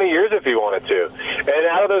 15, 20 years if he wanted to. And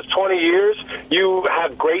out of those 20 years, you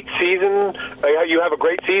have great season. You have a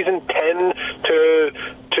great season 10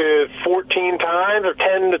 to 14 times or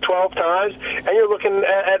 10 to 12 times, and you're looking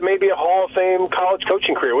at maybe a Hall of Fame college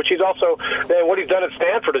coaching career, which he's also, what he's done at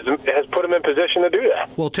Stanford has put him in position to do that.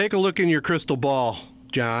 Well, take a look in your crystal ball,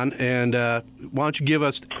 John, and why don't you give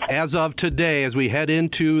us, as of today, as we head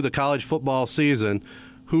into the college football season,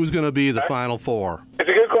 who's going to be the Final Four? It's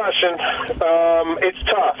a good question. It's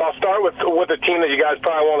tough. I'll start with a team that you guys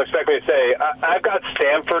probably won't expect me to say. I've got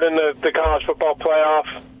Stanford in the college football playoff,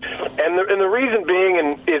 and the reason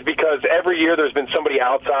being is because every year there's been somebody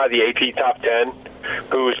outside the AP top 10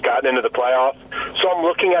 who's gotten into the playoff. So I'm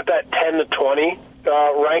looking at that 10 to 20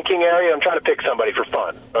 ranking area. I'm trying to pick somebody for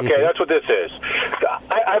fun. Okay, That's what this is.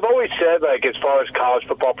 I've always said, as far as college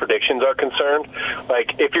football predictions are concerned,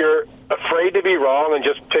 if you're afraid to be wrong and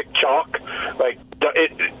just pick chalk,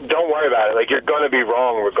 don't worry about it. You're going to be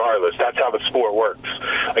wrong regardless. That's how the sport works.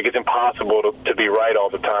 It's impossible to be right all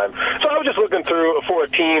the time. So I was just looking through for a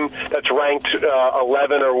team that's ranked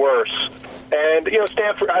 11 or worse. And,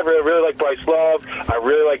 Stanford, I really like Bryce Love. I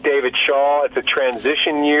really like David Shaw. It's a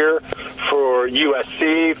transition year for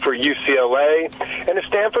USC, for UCLA. And if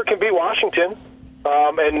Stanford can beat Washington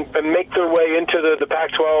and make their way into the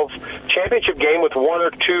Pac-12 championship game with one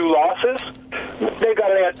or two losses, they've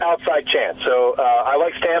got an outside chance. So I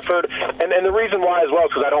like Stanford. And the reason why as well is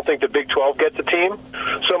because I don't think the Big 12 gets a team.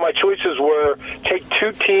 So my choices were take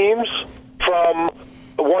two teams from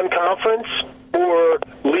one conference or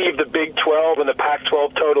leave the Big 12 and the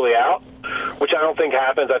Pac-12 totally out, which I don't think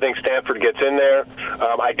happens. I think Stanford gets in there.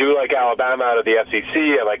 I do like Alabama out of the SEC.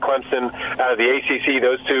 I like Clemson out of the ACC.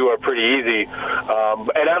 Those two are pretty easy.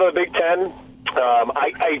 And out of the Big 10,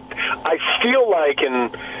 I feel like,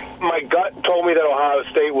 and my gut told me that Ohio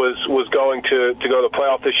State was going to go to the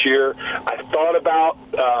playoff this year. I thought about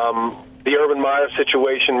the Urban Meyer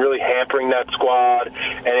situation really hampering that squad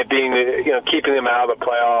and it being, keeping them out of the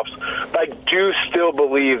playoffs. But I do still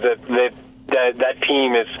believe that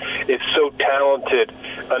team is so talented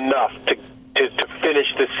enough to to finish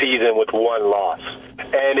the season with one loss.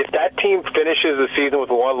 And if that team finishes the season with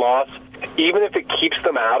one loss, even if it keeps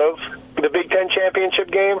them out of the Big Ten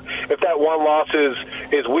championship game, if that one loss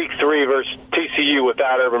is week 3 versus TCU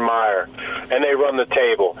without Urban Meyer, and they run the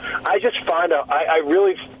table, I just find I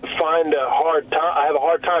really find I have a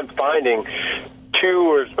hard time finding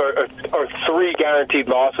 2 or 3 guaranteed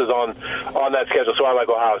losses on that schedule. So I like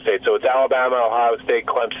Ohio State. So it's Alabama, Ohio State,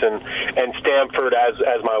 Clemson, and Stanford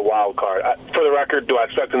as my wild card. For the record, do I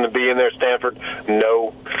expect them to be in there, Stanford?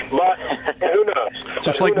 No. But who knows?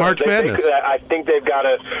 Just like March Madness. I think they've got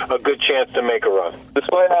a good chance to make a run.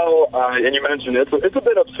 Despite how, and you mentioned it's a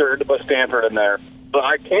bit absurd to put Stanford in there, but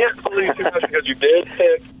I can't tell you too much because you did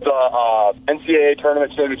pick the NCAA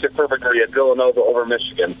tournament championship perfectly at Villanova over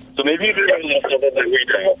Michigan. So maybe you can get a little something that we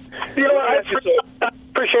don't. You know, I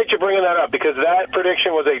appreciate you bringing that up because that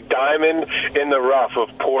prediction was a diamond in the rough of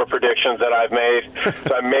poor predictions that I've made.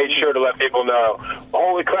 So I made sure to let people know,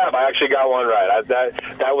 holy crap, I actually got one right.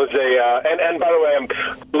 That was and by the way, I'm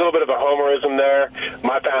a little bit of a homerism there.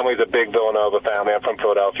 My family's a big Villanova family. I'm from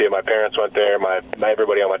Philadelphia. My parents went there.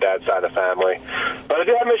 Everybody on my dad's side of the family. But I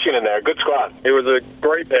do have Michigan in there. Good squad. It was a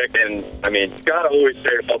great pick, and, I mean, you got to always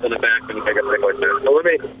say yourself on the back when you take a pick like that.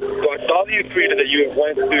 So I saw that you tweeted that you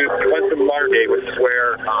went to Margate, which is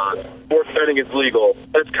where sports betting is legal.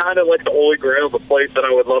 It's kind of like the Holy Grail of a place that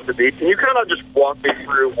I would love to be. Can you kind of just walk me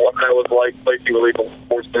through what that was like, placing illegal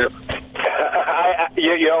sports bet?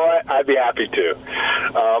 You know what? I'd be happy to,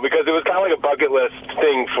 because it was kind of like a bucket list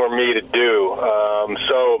thing for me to do.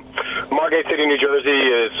 So Margate City, New Jersey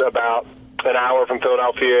is about an hour from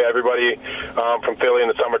Philadelphia. Everybody from Philly in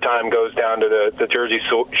the summertime goes down to the Jersey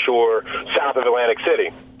Shore south of Atlantic City.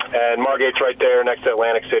 And Margate's right there next to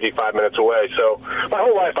Atlantic City, 5 minutes away. So my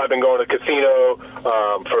whole life I've been going to the casino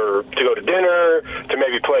to go to dinner, to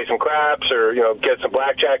maybe play some craps, or get some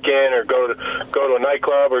blackjack in, or go to a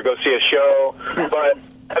nightclub, or go see a show. But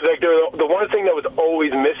like the one thing that was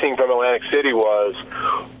always missing from Atlantic City was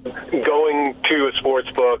going to a sports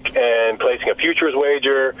book and placing a futures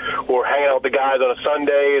wager, or hanging out with the guys on a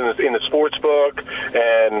Sunday in the sports book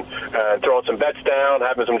and throwing some bets down,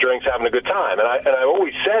 having some drinks, having a good time. And I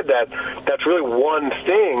always said that's really one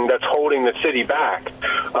thing that's holding the city back.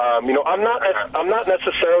 I'm not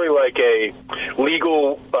necessarily like a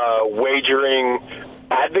legal wagering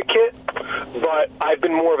advocate, but I've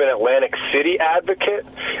been more of an Atlantic City advocate,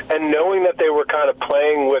 and knowing that they were kind of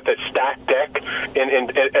playing with a stacked deck in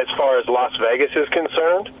as far as Las Vegas is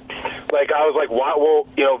concerned, like I was like, wow,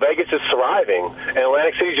 well, Vegas is thriving and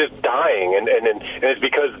Atlantic City's just dying, and it's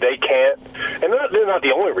because they can't, and they're not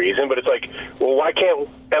the only reason, but it's like, well, why can't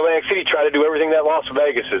Atlantic City try to do everything that Las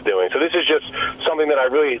Vegas is doing? So this is just something that I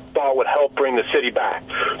really thought would help bring the city back.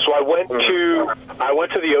 So I went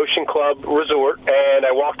to the Ocean Club Resort, and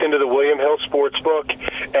I walked into the William Hill Sportsbook,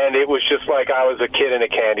 and it was just like I was a kid in a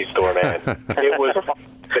candy store, man.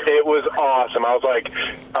 It was awesome. I was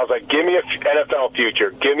like, give me a NFL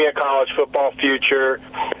future, give me a college football future,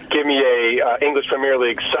 give me a English Premier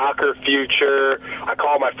League soccer future. I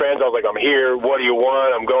called my friends. I was like, I'm here. What do you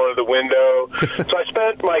want? I'm going to the window. So I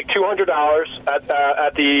spent like $200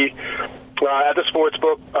 at the sports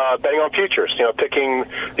book, betting on futures, picking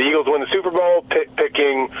the Eagles to win the Super Bowl,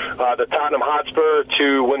 picking the Tottenham Hotspur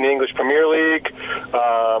to win the English Premier League,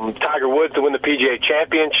 Tiger Woods to win the PGA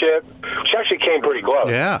Championship, which actually came pretty close.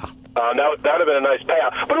 Yeah. That would have been a nice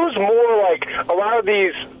payout. But it was more like a lot of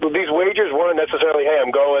these wagers weren't necessarily, hey,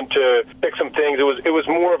 I'm going to pick some things. It was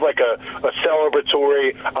more of like a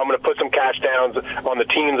celebratory, I'm going to put some cash downs on the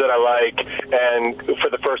teams that I like, and for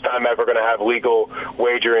the first time ever going to have legal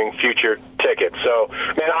wagering future tickets. So,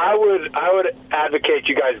 man, I would advocate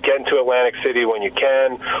you guys getting to Atlantic City when you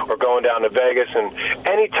can, or going down to Vegas, and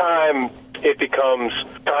anytime it becomes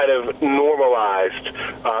kind of normalized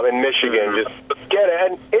in Michigan, just get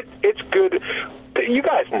it. And it's good. You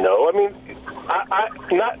guys know. I mean,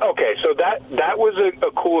 So that was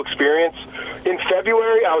a cool experience. In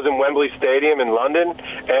February, I was in Wembley Stadium in London,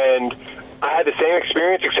 and I had the same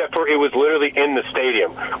experience, except for it was literally in the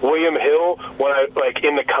stadium. William Hill, when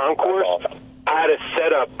in the concourse, I had a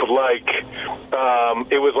setup like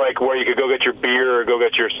it was like where you could go get your beer or go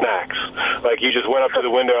get your snacks. Like you just went up to the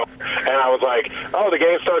window, and I was like, "Oh, the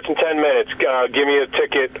game starts in 10 minutes. Give me a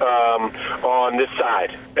ticket on this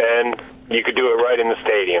side." And you could do it right in the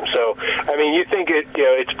stadium. So, I mean, you think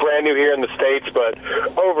it's brand new here in the States, but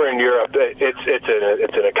over in Europe,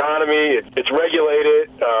 it's an economy. It's regulated.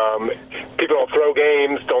 People don't throw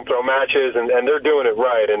games, don't throw matches, and they're doing it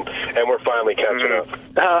right, and we're finally catching up.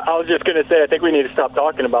 I was just going to say, I think we need to stop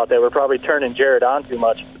talking about that. We're probably turning Jared on too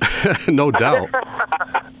much. No doubt.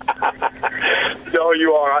 No, know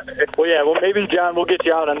you are. Well, yeah, well, maybe, John, we'll get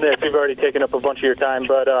you out on this. We've already taken up a bunch of your time,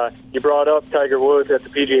 but you brought up Tiger Woods at the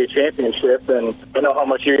PGA Championship, and I know how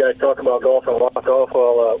much you guys talk about golf and walk golf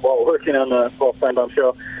while working on the Golf Steinbaum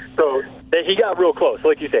show. So he got real close.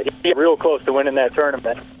 Like you said, he got real close to winning that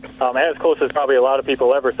tournament, as close as probably a lot of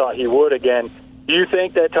people ever thought he would again. Do you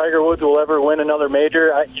think that Tiger Woods will ever win another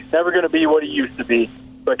major? He's never going to be what he used to be,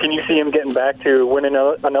 but can you see him getting back to winning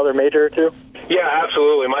another major or two? Yeah,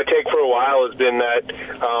 absolutely. My take for a while has been that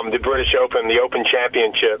the British Open, the Open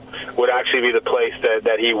Championship, would actually be the place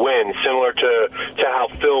that he wins, similar to how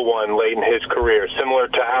Phil won late in his career, similar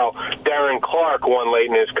to how Darren Clarke won late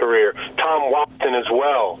in his career, Tom Watson as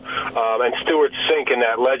well, and Stuart Sink in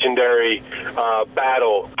that legendary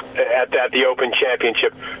battle at the Open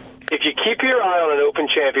Championship. If you keep your eye on an Open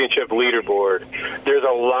Championship leaderboard, there's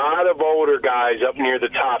a lot of older guys up near the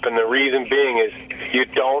top, and the reason being is you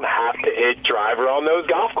don't have to hit driver on those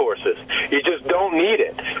golf courses. You just don't need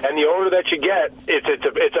it. And the older that you get,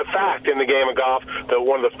 it's a fact in the game of golf that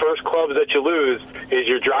one of the first clubs that you lose is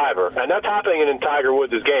your driver. And that's happening in Tiger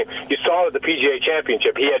Woods' game. You saw it at the PGA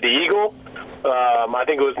Championship. He had the eagle. I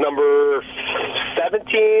think it was number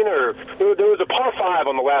 17, or there was a par 5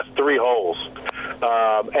 on the last 3 holes.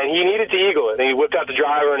 And he needed to eagle it, and he whipped out the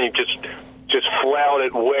driver, and he just flailed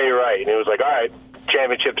it way right. And it was like, all right,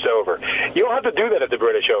 championship's over. You don't have to do that at the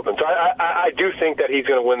British Open. So I do think that he's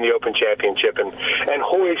going to win the Open Championship and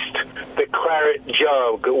hoist the Claret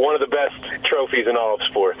Jug, one of the best trophies in all of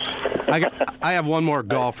sports. I have one more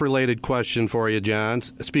golf-related question for you, John.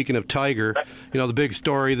 Speaking of Tiger, the big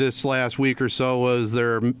story this last week or so was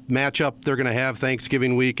their matchup they're going to have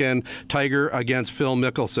Thanksgiving weekend, Tiger against Phil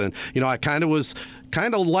Mickelson. I was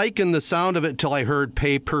kind of liking the sound of it until I heard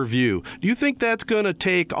pay-per-view. Do you think that's going to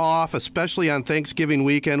take off, especially on Thanksgiving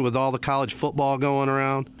weekend with all the college football going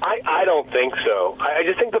around? I don't think so. I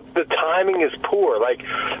just think the timing is poor. Like,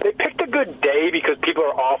 they picked a good day because people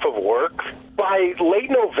are off of work. By late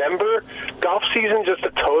November, golf season's just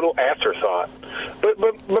a total afterthought. But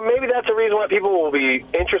maybe that's a reason why people will be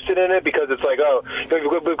interested in it, because it's like,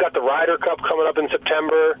 we've got the Ryder Cup coming up in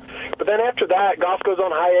September. But then after that, golf goes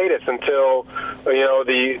on hiatus until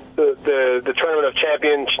the Tournament of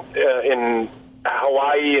Champions in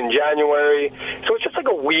Hawaii in January. So it's just like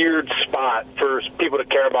a weird spot for people to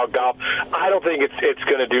care about golf. I don't think it's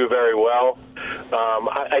going to do very well.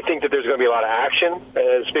 I think that there's going to be a lot of action.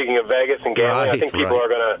 Speaking of Vegas and gambling, I think people are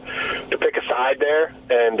going to pick a side there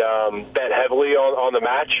and bet heavily on the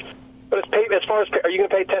match. But as far as, are you going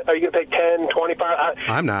to pay 10, 25?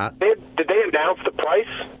 I'm not. Did they announce the price?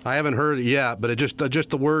 I haven't heard it yet, but just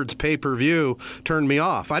the words pay-per-view turned me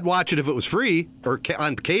off. I'd watch it if it was free or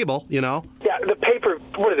on cable, Yeah, the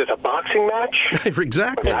what is this, a boxing match?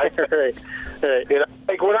 Exactly. Right.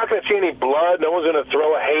 Like, we're not going to see any blood. No one's going to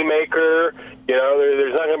throw a haymaker.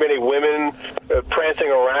 There's not going to be any women prancing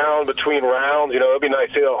around between rounds. It'll be nice.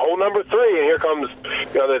 Hole number 3, and here comes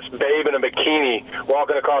this babe in a bikini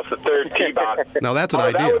walking across the third tee box. Now that's an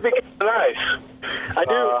idea. That would be nice.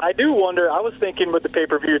 I do wonder. I was thinking with the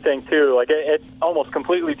pay-per-view thing too. Like, it almost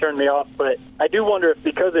completely turned me off. But I do wonder if,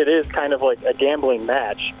 because it is kind of like a gambling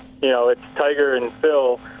match. It's Tiger and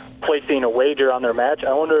Phil placing a wager on their match.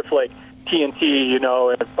 I wonder if, like, TNT,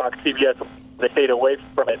 and Fox CBS, they stayed away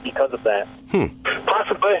from it because of that.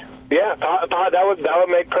 Possibly. Yeah, that would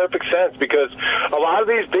make perfect sense, because a lot of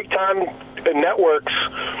these big-time networks,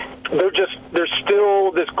 there's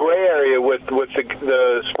still this gray area with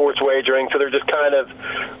the sports wagering, so they're just kind of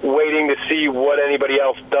waiting to see what anybody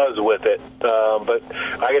else does with it. But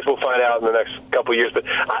I guess we'll find out in the next couple of years. But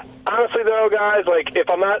honestly, though, guys, like, if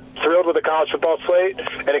I'm not thrilled with the college football slate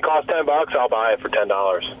and it costs $10, I'll buy it for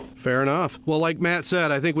 $10. Fair enough. Well, like Matt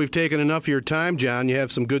said, I think we've taken enough of your time, John. You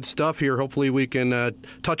have some good stuff here. Hopefully we can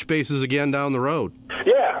touch bases again down the road.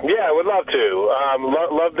 Yeah, I would love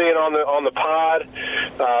to. Love being on the pod.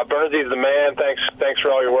 Burnsy's the man. Thanks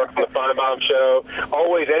for all your work on the Feinbaum Show.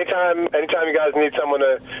 Always, anytime you guys need someone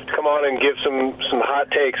to come on and give some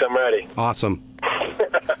hot takes, I'm ready. Awesome.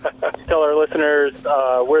 Tell our listeners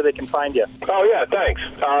where they can find you. Oh, yeah, thanks.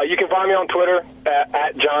 You can find me on Twitter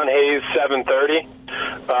at John Hayes 730.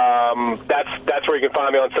 That's where you can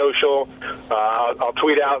find me on social. I'll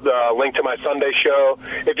tweet out the link to my Sunday show.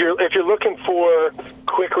 If you're looking for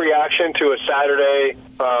quick reaction to a Saturday,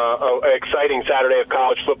 exciting Saturday of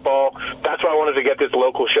college football, that's why I wanted to get this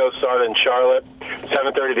local show started in Charlotte.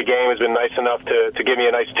 7:30 the game has been nice enough to give me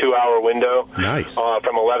a nice 2-hour window. Nice.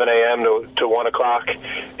 From 11 a.m. to 1 o'clock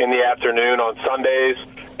in the afternoon on Sundays.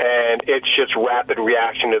 And it's just rapid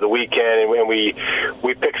reaction to the weekend, and we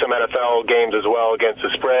pick some NFL games as well against the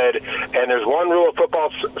spread. And there's one rule of football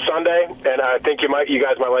Sunday, and I think you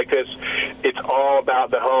guys might like this. it's all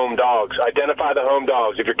about the home dogs. Identify the home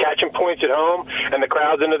dogs. If you're catching points at home and the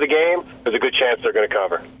crowd's into the game, there's a good chance they're going to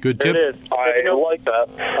cover. Good tip. There it is. I like that.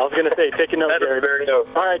 I was going to say, take a note, That is Jared. very note.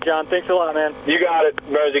 All right, John. Thanks a lot, man. You got it,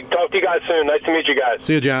 Mersey. Talk to you guys soon. Nice to meet you guys.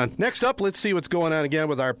 See you, John. Next up, let's see what's going on again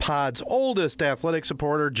with our pod's oldest athletic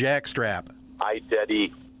supporter, Jack Strap. Hi,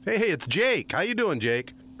 Teddy. Hey, it's Jake. How you doing,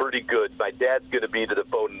 Jake? Pretty good. My dad's going to be to the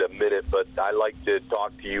phone in a minute, but I like to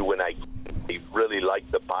talk to you when I really like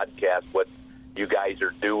the podcast, what you guys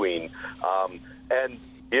are doing. And,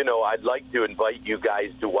 you know, I'd like to invite you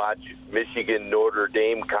guys to watch Michigan-Notre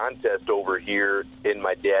Dame contest over here in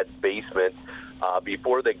my dad's basement.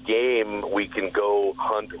 Before the game, we can go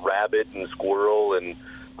hunt rabbit and squirrel, and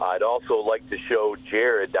I'd also like to show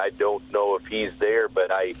Jared. I don't know if he's there,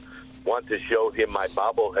 but I want to show him my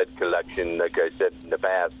bobblehead collection, like I said in the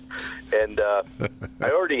past. And I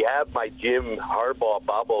already have my Jim Harbaugh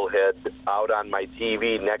bobblehead out on my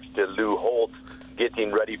TV next to Lou Holtz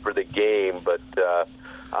getting ready for the game, but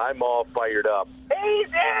I'm all fired up. Hey,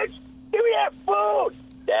 Dad, give me that food!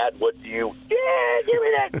 Dad, what do you... Yeah, give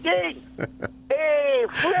me that thing! Hey,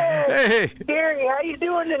 Fred! Hey! Gary, how you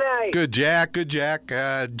doing tonight? Good, Jack. Good, Jack.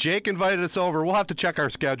 Jake invited us over. We'll have to check our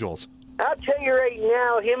schedules. I'll tell you right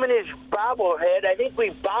now, him and his bobblehead, I think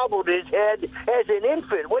we bobbled his head as an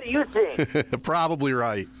infant. What do you think? Probably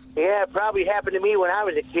right. Yeah, it probably happened to me when I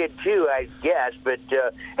was a kid, too, I guess. But,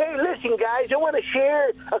 hey, listen, guys, I want to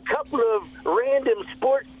share a couple of random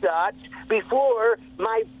sports thoughts before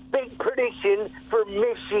my big prediction for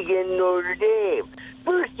Michigan-Notre Dame.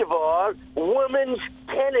 First of all, women's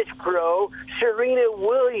tennis pro Serena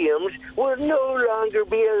Williams will no longer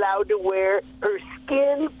be allowed to wear her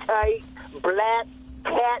skin-tight black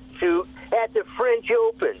catsuit at the French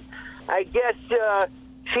Open. I guess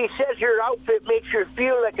she says her outfit makes her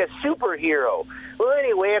feel like a superhero. Well,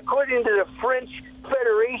 anyway, according to the French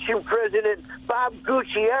Federation President Bob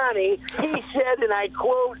Gucciani, he said, and I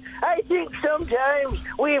quote, "I think sometimes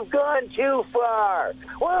we've gone too far."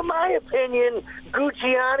 Well, in my opinion,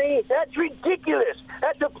 Gucciani, that's ridiculous.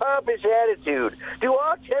 That's a pompous attitude. Do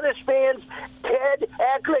all tennis fans, Ted,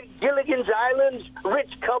 act like Gilligan's Island's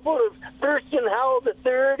rich couple of Thurston Howell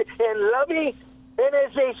III and Lovey? And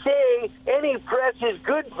as they say, any press is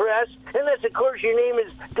good press, unless, of course, your name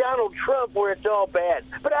is Donald Trump, where it's all bad.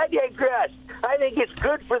 But I digress. I think it's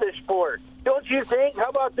good for the sport. Don't you think? How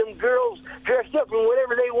about them girls dressed up in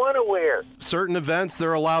whatever they want to wear? Certain events,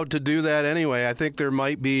 they're allowed to do that anyway. I think there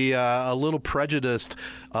might be a little prejudiced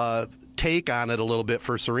take on it a little bit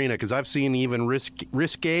for Serena, because I've seen even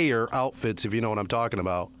riskier outfits, if you know what I'm talking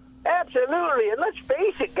about. Absolutely. And let's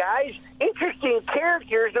face it, guys, interesting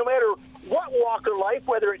characters, no matter what walk of life,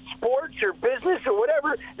 whether it's sports or business or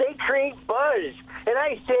whatever, they create buzz. And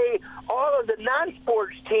I say all of the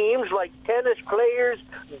non-sports teams, like tennis players,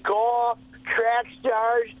 golf, track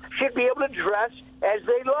stars, should be able to dress as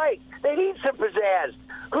they like. They need some pizzazz.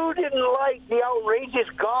 Who didn't like the outrageous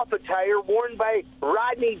golf attire worn by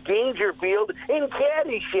Rodney Dangerfield in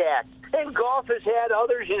Caddyshack? And golf has had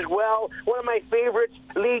others as well. One of my favorites,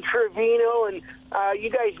 Lee Trevino, and you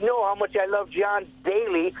guys know how much I love John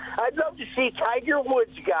Daly. I'd love to see Tiger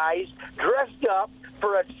Woods, guys, dressed up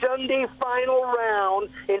for a Sunday final round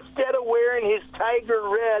instead of wearing his Tiger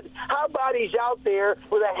Red. How about he's out there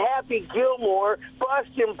with a Happy Gilmore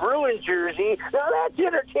Boston Bruins jersey? Now that's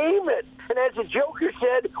entertainment. And as the Joker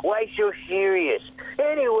said, why so serious?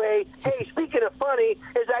 Anyway, hey, speaking of funny,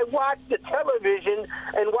 as I watch the television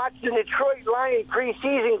and watch the Detroit Lions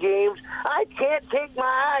preseason games, I can't take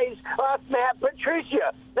my eyes off Matt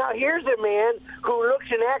Patricia. Now, here's a man who looks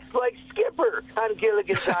and acts like Skipper on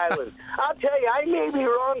Gilligan's Island. I'll tell you, I may be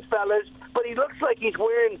wrong, fellas, but he looks like he's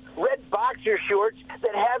wearing red boxer shorts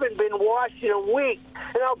that haven't been washed in a week.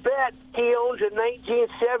 And I'll bet he owns a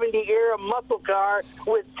 1970-era muscle car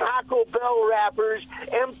with Taco Bell wrappers,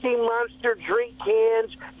 empty Monster drink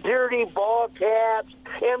cans, dirty ball caps,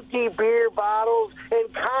 empty beer bottles,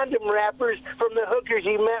 and condom wrappers from the hookers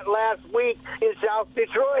he met last week in South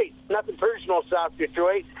Detroit. Nothing personal, South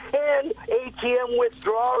Detroit. And ATM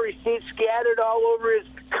withdrawal receipts scattered all over his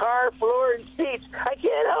car floor and seats. I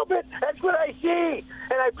can't help it. That's what I see.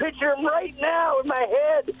 And I picture him right now in my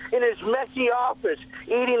head in his messy office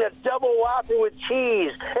eating a double Whopper with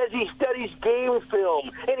cheese as he studies game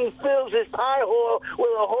film. And he fills his pie hole with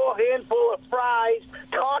a whole handful of fries,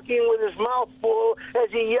 talking with his mouth full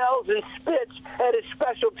as he yells and spits at his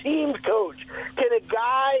special teams coach. Can a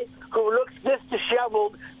guy who looks this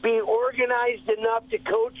disheveled be organized enough to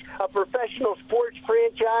coach a professional sports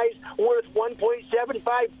franchise worth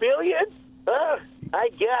 $1.75 billion? I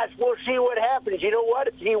guess we'll see what happens. You know what?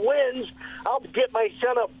 If he wins, I'll get my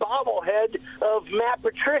son a bobblehead of Matt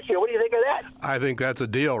Patricia. What do you think of that? I think that's a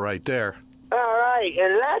deal right there. All right.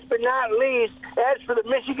 And last but not least, as for the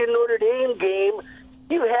Michigan-Notre Dame game,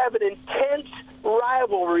 you have an intense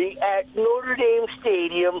rivalry at Notre Dame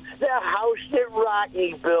Stadium, the house that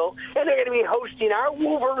Rodney built, and they're going to be hosting our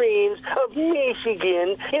Wolverines of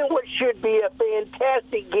Michigan in what should be a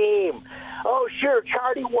fantastic game. Oh, sure,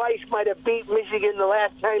 Charlie Weiss might have beat Michigan the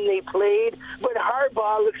last time they played, but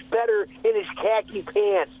Harbaugh looks better in his khaki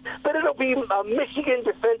pants. But it'll be a Michigan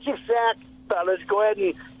defensive sack. Fellas, go ahead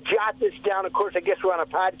and jot this down. Of course, I guess we're on a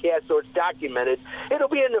podcast, so it's documented. It'll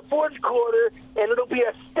be in the fourth quarter, and it'll be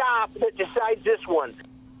a stop that decides this one.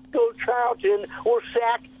 So Charlton will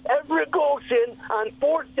sack Everett Golson on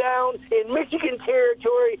fourth down in Michigan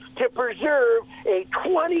territory to preserve a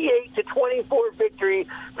 28-24 victory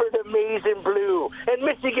for the Maize and Blue. And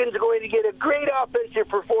Michigan's going to get a great offensive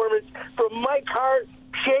performance from Mike Hart,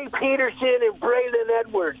 Shea Peterson, and Braylon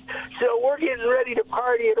Edwards. So we're getting ready to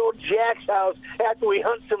party at old Jack's house after we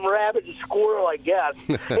hunt some rabbit and squirrel, I guess.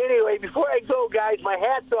 Anyway, before I go, guys, my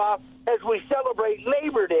hat's off as we celebrate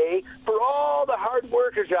Labor Day for all the hard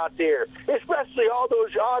workers out there, especially all those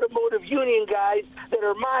automotive union guys that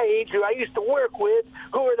are my age, who I used to work with,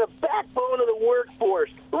 who are the backbone of the workforce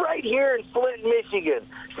right here in Flint, Michigan,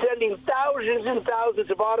 sending thousands and thousands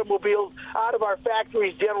of automobiles out of our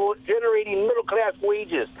factories, generating middle-class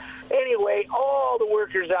wages. Anyway, all the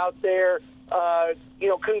workers out there,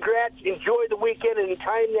 congrats. Enjoy the weekend and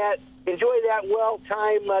enjoy that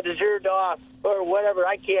well-timed deserved off or whatever.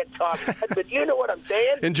 I can't talk, but you know what I'm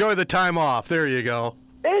saying. Enjoy the time off. There you go.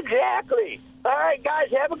 Exactly. All right,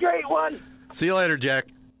 guys, have a great one. See you later, Jack.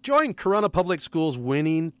 Join Corunna Public Schools'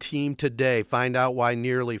 winning team today. Find out why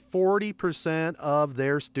nearly 40% of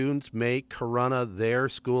their students make Corunna their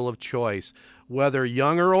school of choice. Whether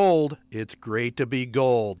young or old, it's great to be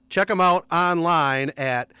gold. Check them out online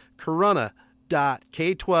at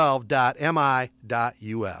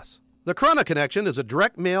corunna.k12.mi.us. The Corunna Connection is a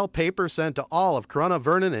direct mail paper sent to all of Corunna,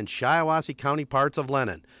 Vernon, and Shiawassee County parts of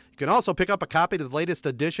Lennon. You can also pick up a copy of the latest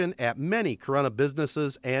edition at many Corunna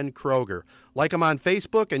businesses and Kroger. Like them on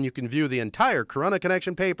Facebook, and you can view the entire Corunna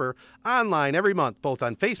Connection paper online every month, both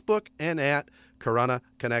on Facebook and at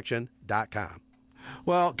CorunnaConnection.com.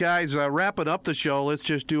 Well, guys, wrapping up the show, let's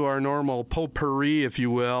just do our normal potpourri, if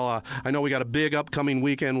you will. I know we got a big upcoming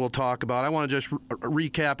weekend we'll talk about. I want to just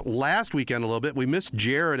recap last weekend a little bit. We missed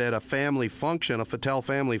Jared at a family function, a Fattel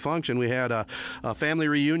family function. We had a family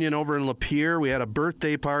reunion over in Lapeer. We had a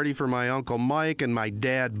birthday party for my Uncle Mike and my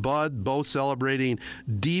dad Bud, both celebrating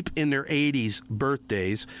deep in their 80s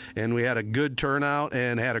birthdays. And we had a good turnout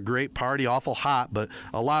and had a great party, awful hot, but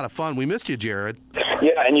a lot of fun. We missed you, Jared.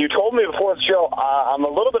 Yeah, and you told me before the show, I'm a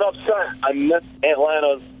little bit upset. I missed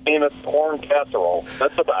Atlanta's famous corn casserole.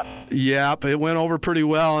 That's the best. Yeah, it went over pretty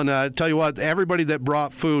well. And tell you what, everybody that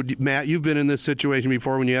brought food, Matt, you've been in this situation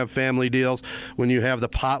before when you have family deals, when you have the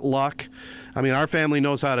potluck. I mean, our family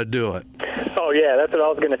knows how to do it. Oh, yeah, that's what I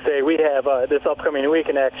was going to say. We have this upcoming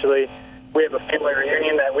weekend, actually, we have a family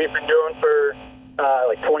reunion that we've been doing for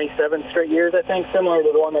 27 straight years, I think, similar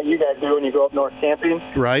to the one that you guys do when you go up north camping.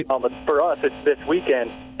 Right. But for us, it's this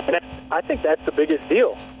weekend. And I think that's the biggest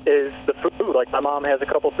deal, is the food. Like, my mom has a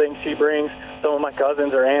couple things she brings. Some of my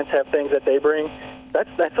cousins or aunts have things that they bring.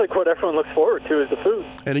 That's like what everyone looks forward to, is the food.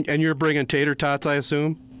 And you're bringing tater tots, I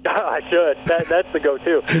assume? I should. That's the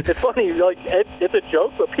go-to. It's funny, it's a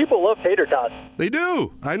joke, but people love tater tots. They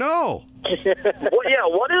do. I know. Well, yeah,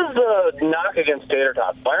 what is the knock against tater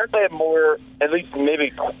tots? Why aren't they more, at least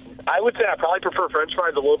maybe, I would say I probably prefer French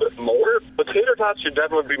fries a little bit more, but tater tots should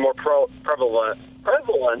definitely be more prevalent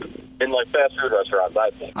in fast food restaurants,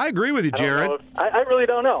 I think. I agree with you, Jared. I really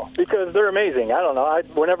don't know, because they're amazing. I don't know.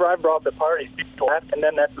 Whenever I brought the party, people laugh, and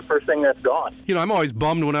then that's the first thing that's gone. I'm always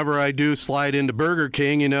bummed whenever I do slide into Burger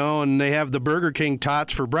King, and they have the Burger King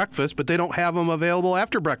tots for breakfast, but they don't have them available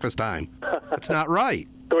after breakfast time. That's not right.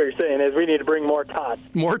 So what you're saying is we need to bring more tots.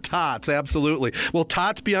 More tots, absolutely. Will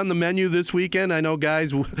tots be on the menu this weekend? I know,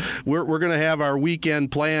 guys, we're going to have our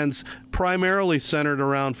weekend plans primarily centered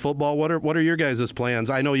around football. What are your guys' plans?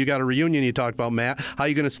 I know you got a reunion you talked about, Matt. How are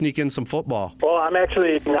you going to sneak in some football? Well, I'm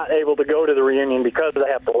actually not able to go to the reunion because I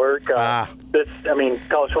have to work. College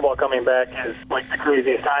football coming back is like the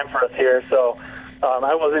craziest time for us here. So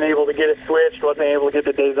I wasn't able to get it switched, wasn't able to get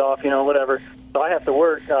the days off, whatever. So I have to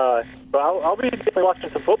work. But I'll be definitely watching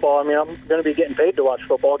some football. I mean, I'm going to be getting paid to watch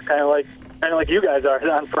football, kind of like you guys are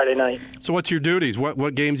on Friday night. So what's your duties?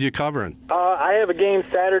 What games are you covering? I have a game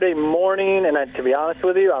Saturday morning, and to be honest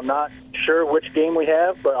with you, I'm not sure which game we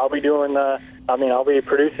have, but I'll be doing I mean, I'll be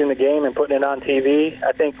producing the game and putting it on TV.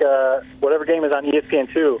 I think whatever game is on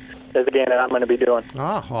ESPN2 is the game that I'm going to be doing.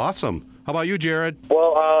 Oh, awesome. How about you, Jared?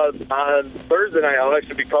 Well, on Thursday night, I'll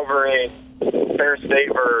actually be covering Ferris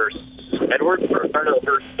State versus Edwardsburg.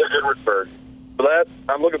 So that,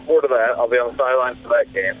 I'm looking forward to that. I'll be on the sidelines for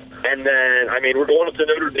that game. And then, I mean, we're going up to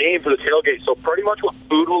Notre Dame for the tailgate, so pretty much what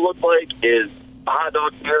food will look like is a hot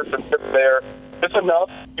dog here, some chips there. Just enough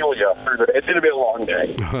to fuel you. It's going to be a long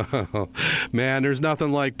day. Man, there's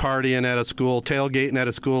nothing like partying at a school, tailgating at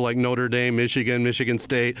a school like Notre Dame, Michigan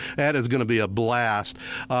State. That is going to be a blast.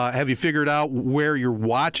 Have you figured out where you're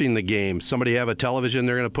watching the game? Somebody have a television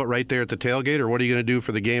they're going to put right there at the tailgate, or what are you going to do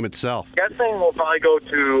for the game itself? I'm guessing we'll probably go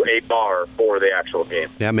to a bar for the actual game.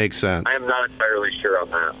 That makes sense. I am not entirely sure on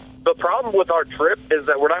that. The problem with our trip is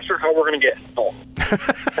that we're not sure how we're going to get home.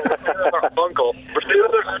 Our uncle, we're staying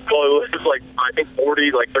with our uncle who lives like, I think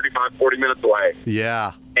 40 minutes away.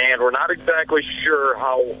 Yeah. And we're not exactly sure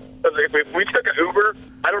how, if we took an Uber,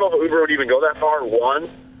 I don't know if an Uber would even go that far, one.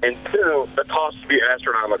 And two, the cost would be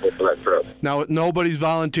astronomical for that trip. Now, nobody's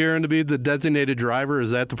volunteering to be the designated driver.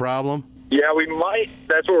 Is that the problem? Yeah, we might.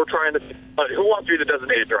 That's what we're trying to do. Who wants to be the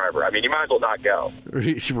designated driver? I mean, you might as well not go.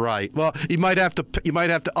 Right. Well, you might have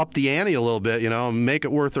to up the ante a little bit, and make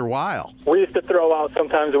it worth their while. We used to throw out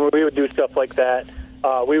sometimes when we would do stuff like that.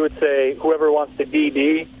 We would say, whoever wants to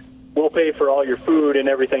DD, we'll pay for all your food and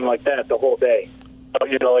everything like that the whole day.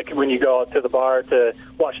 So, like when you go out to the bar to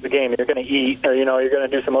watch the game, you're going to eat, or you're going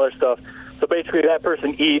to do some other stuff. So basically, that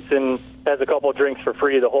person eats and has a couple of drinks for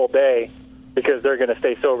free the whole day, because they're going to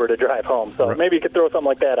stay sober to drive home. So maybe you could throw something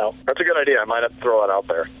like that out. That's a good idea. I might have to throw that out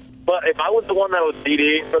there. But if I was the one that was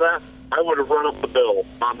DDing for that, I would have run up the bill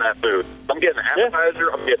on that food. I'm getting an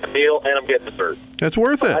appetizer, I'm getting a meal, and I'm getting dessert. That's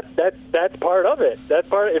worth it. That's part of it.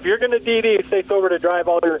 If you're going to DD, stay sober to drive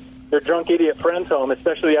all your drunk idiot friends home,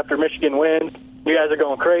 especially after Michigan wins, you guys are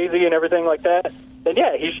going crazy and everything like that, then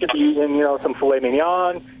yeah, he should be eating, some filet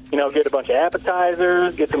mignon, get a bunch of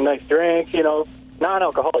appetizers, get some nice drinks,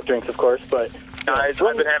 non-alcoholic drinks, of course, but I've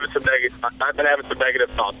been having some negative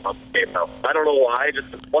thoughts about the game though. I don't know why. Just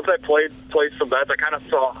once I played some bets, I kind of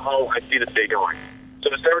saw how I see the day going.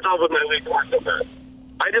 So to start off with my league watching bet,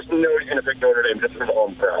 I just know he's going to pick Notre Dame just for the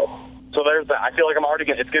home crowd. So there's that. I feel like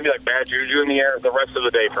it's going to be like bad juju in the air the rest of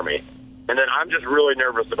the day for me. And then I'm just really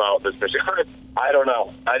nervous about this Michigan. I don't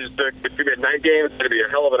know. It's going to be a night game. It's going to be a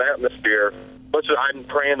hell of an atmosphere. I'm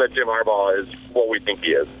praying that Jim Harbaugh is what we think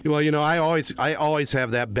he is. Well, I always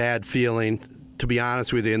have that bad feeling, to be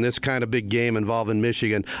honest with you, in this kind of big game involving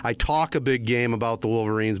Michigan. I talk a big game about the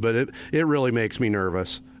Wolverines, but it really makes me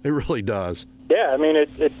nervous. It really does. Yeah, I mean,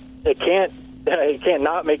 it can't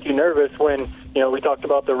not make you nervous when, we talked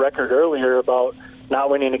about the record earlier about not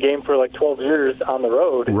winning a game for like 12 years on the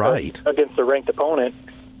road, right, against a ranked opponent.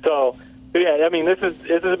 So, yeah, I mean, this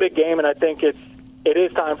is a big game, and I think it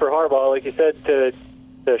is time for Harbaugh, like you said, to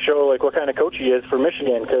show like what kind of coach he is for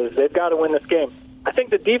Michigan, because they've got to win this game. I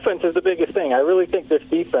think the defense is the biggest thing. I really think this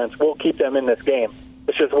defense will keep them in this game.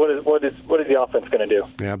 It's just what is the offense going to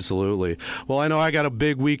do? Absolutely. Well, I know I got a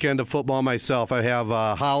big weekend of football myself. I have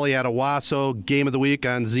Holly at Owasso Game of the Week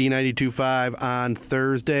on Z92.5 on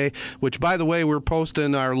Thursday, which, by the way, we're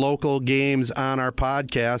posting our local games on our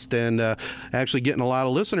podcast and actually getting a lot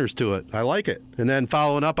of listeners to it. I like it. And then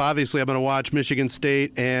following up, obviously, I'm going to watch Michigan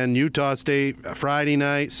State and Utah State Friday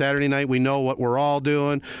night. Saturday night, we know what we're all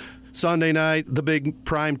doing. Sunday night, the big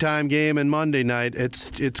primetime game, and Monday night, it's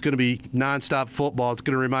going to be nonstop football. It's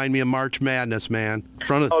going to remind me of March Madness, man.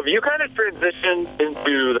 Have you kind of transitioned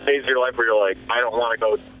into the phase of your life where you're like, I don't want to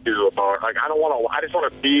go to a bar. Like, I just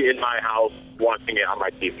want to be in my house watching it on my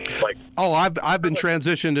TV. Like, I've been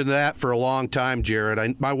transitioned into that for a long time,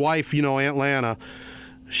 Jared. My wife, Aunt Lana,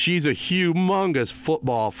 she's a humongous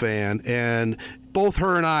football fan, and both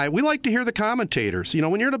her and I, we like to hear the commentators.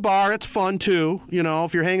 When you're at a bar, it's fun too,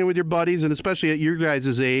 if you're hanging with your buddies, and especially at your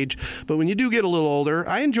guys' age. But when you do get a little older,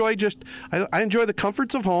 I enjoy the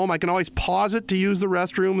comforts of home. I can always pause it to use the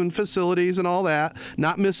restroom and facilities and all that,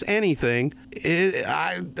 not miss anything.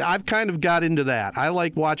 I've kind of got into that. I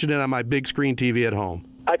like watching it on my big screen TV at home.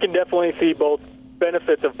 I can definitely see both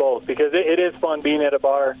benefits of both, because it is fun being at a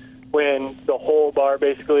bar when the whole bar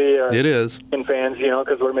basically are Michigan fans,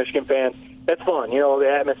 because we're Michigan fans. It's fun,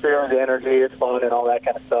 the atmosphere, the energy, it's fun and all that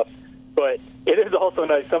kind of stuff. But it is also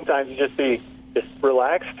nice sometimes to just be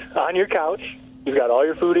relaxed on your couch. You've got all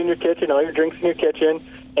your food in your kitchen, all your drinks in your kitchen,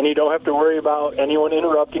 and you don't have to worry about anyone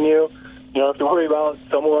interrupting you. You don't have to worry about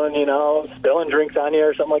someone, spilling drinks on you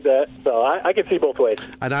or something like that. So I can see both ways.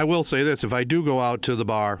 And I will say this, if I do go out to the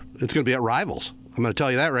bar, it's going to be at Rivals. I'm going to tell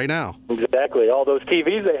you that right now. Exactly. All those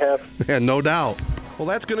TVs they have. Yeah, no doubt. Well,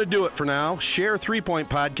 that's going to do it for now. Share 3 Point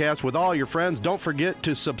Podcast with all your friends. Don't forget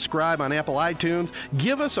to subscribe on Apple iTunes.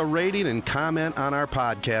 Give us a rating and comment on our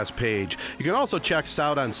podcast page. You can also check us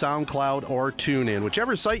out on SoundCloud or TuneIn.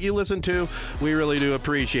 Whichever site you listen to, we really do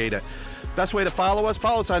appreciate it. Best way to follow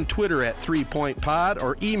us on Twitter at 3 Point Pod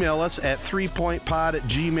or email us at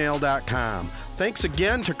 3pointpod@gmail.com. Thanks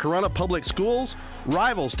again to Corunna Public Schools,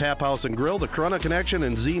 Rivals Tap House and Grill, the Corunna Connection,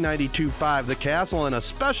 and Z92.5 The Castle, and a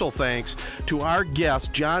special thanks to our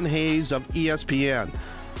guest, John Hayes of ESPN.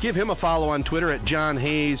 Give him a follow on Twitter at John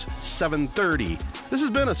Hayes 730. This has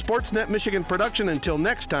been a Sportsnet Michigan production. Until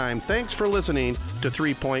next time, thanks for listening to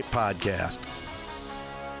 3 Point Podcast.